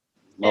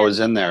 What was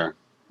in there?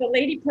 The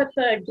lady put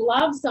the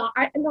gloves on.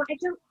 I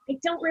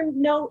don't really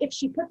know if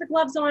she put the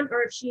gloves on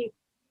or if she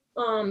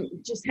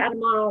just had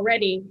them on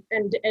already,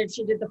 and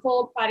she did the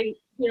full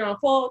body, you know,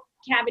 full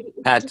cavity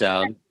Pat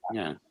down.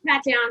 Yeah.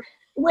 pat down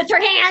with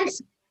her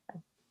hands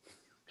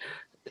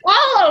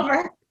all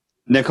over.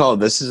 Nicholle,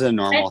 this is a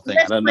normal thing.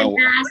 I don't know.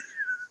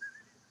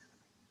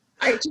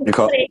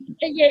 Nicholle,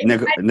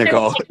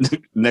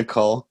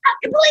 I'm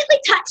completely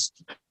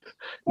touched.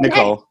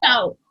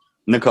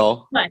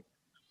 Nicholle, What?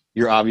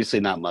 you're obviously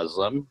not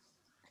Muslim.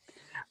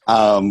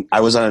 I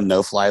was on a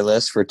no-fly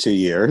list for 2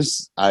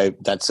 years.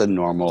 That's a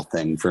normal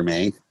thing for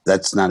me.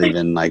 That's not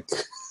even like.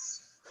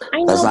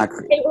 I know,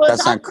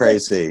 That's not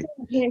crazy.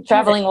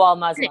 Traveling while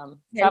Muslim.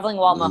 Traveling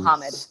while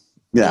Muhammad.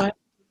 Yeah. What?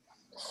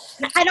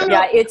 I don't know.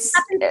 Yeah, it's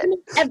Happens to me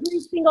every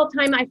single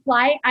time I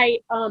fly.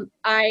 I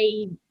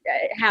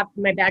have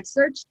my bag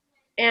searched,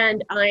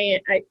 and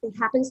it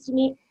happens to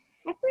me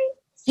every.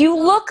 you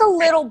look a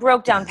little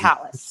broke down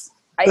palace.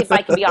 If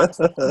I can be honest,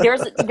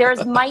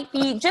 there's might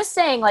be, just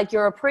saying, like,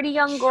 you're a pretty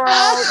young girl, you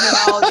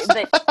know,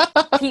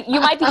 that you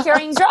might be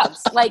carrying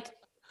drugs, like,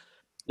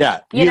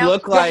 Yeah, you know,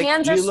 look like your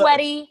hands are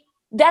sweaty.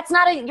 That's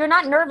not you're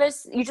not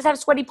nervous. You just have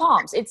sweaty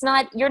palms. You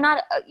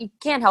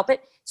can't help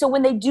it. So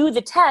when they do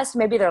the test,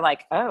 maybe they're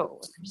like,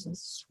 oh, there's some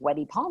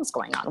sweaty palms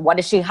going on. What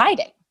is she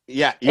hiding?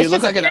 Yeah, you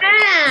look like an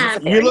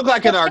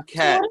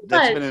Arquette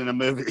that's been in a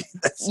movie.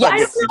 Yes.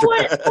 I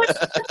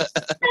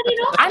don't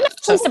know I'm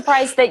actually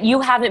surprised that you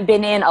haven't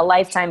been in a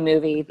Lifetime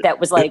movie that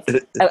was like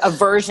a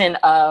version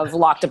of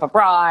Locked Up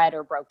Abroad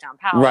or Broke Down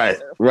Palace.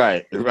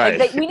 Right.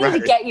 Like, we need to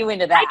get you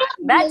into that.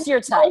 That's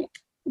your type.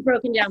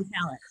 Broken Down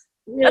palace.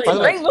 Really That's a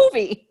great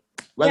movie.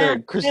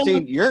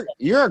 Christine,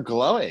 you're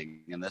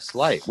glowing in this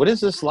light. What is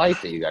this light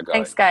that you got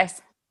going? Thanks,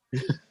 guys.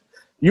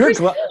 You're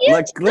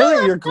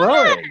you're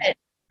glowing.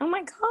 Oh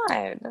my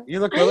God. You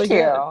look really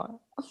good.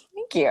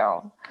 Thank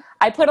you.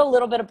 I put a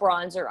little bit of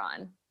bronzer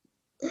on.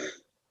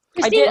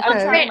 Christine,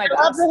 I'm trying my I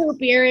love best. the hoop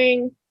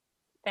earring.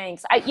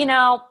 Thanks.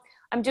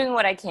 I'm doing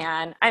what I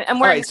can. I'm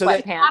wearing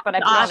sweatpants, but I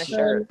put on a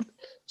shirt.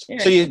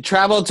 So you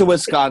traveled to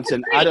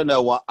Wisconsin. I don't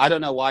know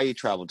why you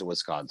traveled to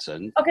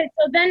Wisconsin. Okay,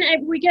 so then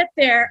we get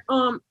there.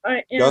 Go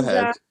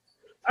ahead.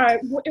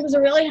 It was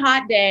a really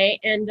hot day,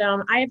 and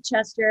I have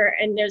Chester,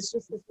 and there's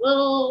just this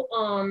little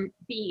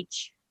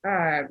beach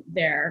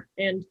there,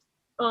 and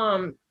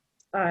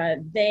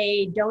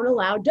they don't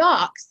allow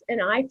dogs,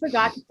 and I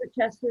forgot to put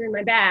Chester in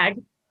my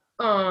bag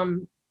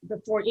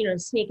before,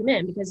 sneak him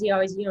in, because he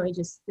always, he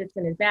just sits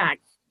in his bag.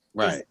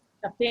 Right. He's a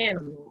stuffed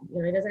animal.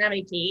 He doesn't have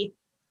any teeth.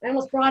 I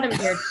almost brought him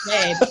here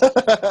today.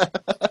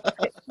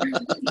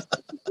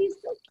 He's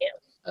so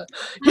cute.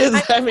 He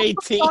doesn't have any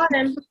teeth.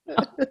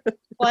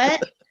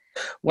 What?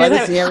 Why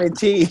does he have any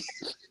teeth?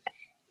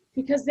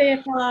 Because they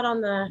fell out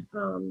on the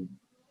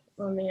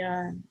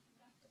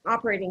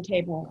operating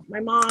table.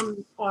 My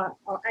mom,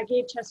 I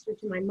gave Chester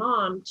to my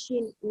mom.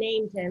 She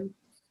named him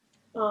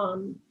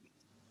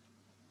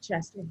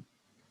Chester.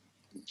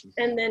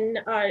 And then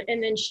I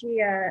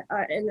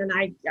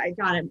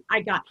got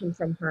him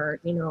from her,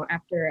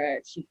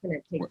 after she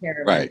couldn't take care of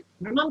him. Right.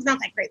 My mom's not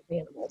that great with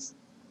animals.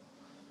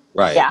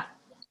 Right.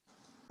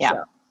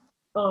 Yeah.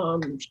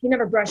 So, she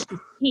never brushed his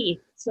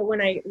teeth. So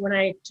when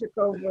I took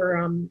over,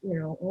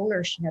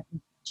 ownership of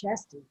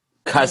Chester,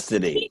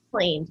 Custody. he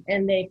cleaned,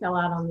 and they fell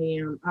out on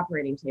the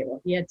operating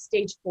table. He had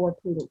stage 4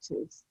 poodle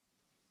tooth.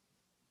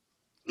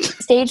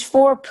 Stage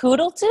 4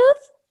 poodle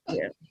tooth?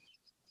 Yeah.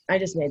 I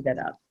just made that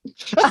up.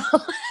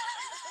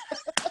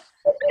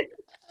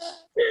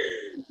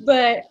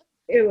 But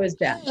it was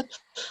bad.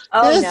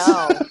 Oh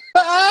no.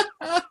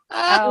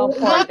 Oh,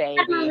 poor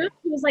baby.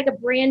 He was like a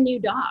brand new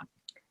dog.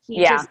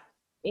 He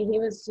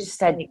was just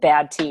had like,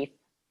 bad teeth.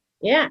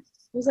 Yeah.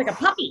 He was like a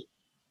puppy.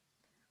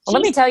 Well,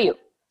 let me tell you.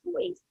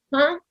 Wait,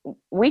 huh?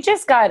 We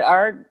just got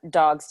our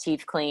dog's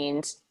teeth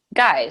cleaned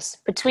guys,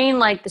 between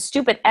like the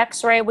stupid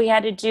x-ray we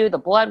had to do, the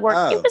blood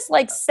work, it was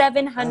like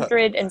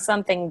 $700 and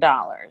something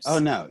dollars. Oh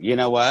no, you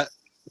know what?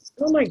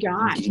 Oh my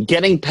God.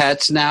 Getting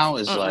pets now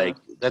is like,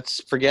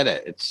 let's forget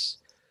it.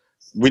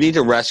 We need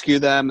to rescue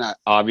them,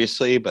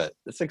 obviously, but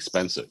it's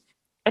expensive.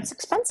 It's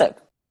expensive.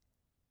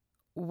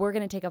 We're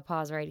going to take a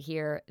pause right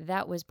here.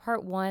 That was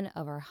part 1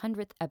 of our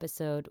 100th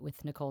episode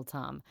with Nicholle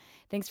Tom.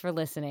 Thanks for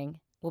listening.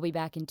 We'll be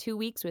back in 2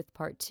 weeks with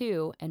part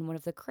 2 and one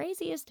of the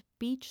craziest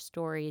beach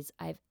stories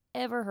I've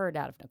ever heard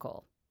out of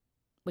Nicholle,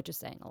 which is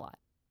saying a lot.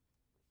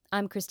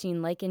 I'm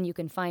Christine Lakin. You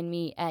can find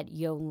me at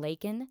Yo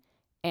Lakin,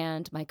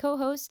 and my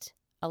co-host,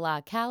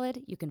 Allah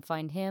Khaled, you can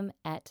find him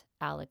at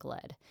Alec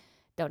Led.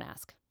 Don't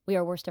ask. We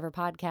are Worst Ever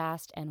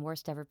Podcast and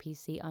Worst Ever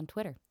PC on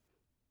Twitter.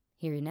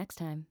 Hear you next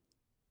time.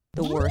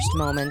 The worst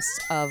moments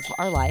of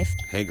our life.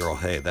 Hey, girl,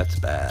 hey, that's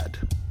bad.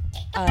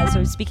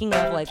 So speaking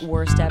of like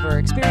worst ever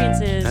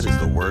experiences. That is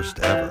the worst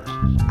ever.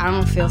 I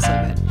don't feel so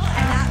good. And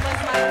that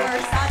was my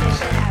worst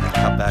audition ever.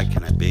 How bad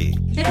can it be?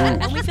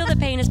 And we feel that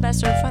pain is best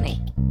served funny.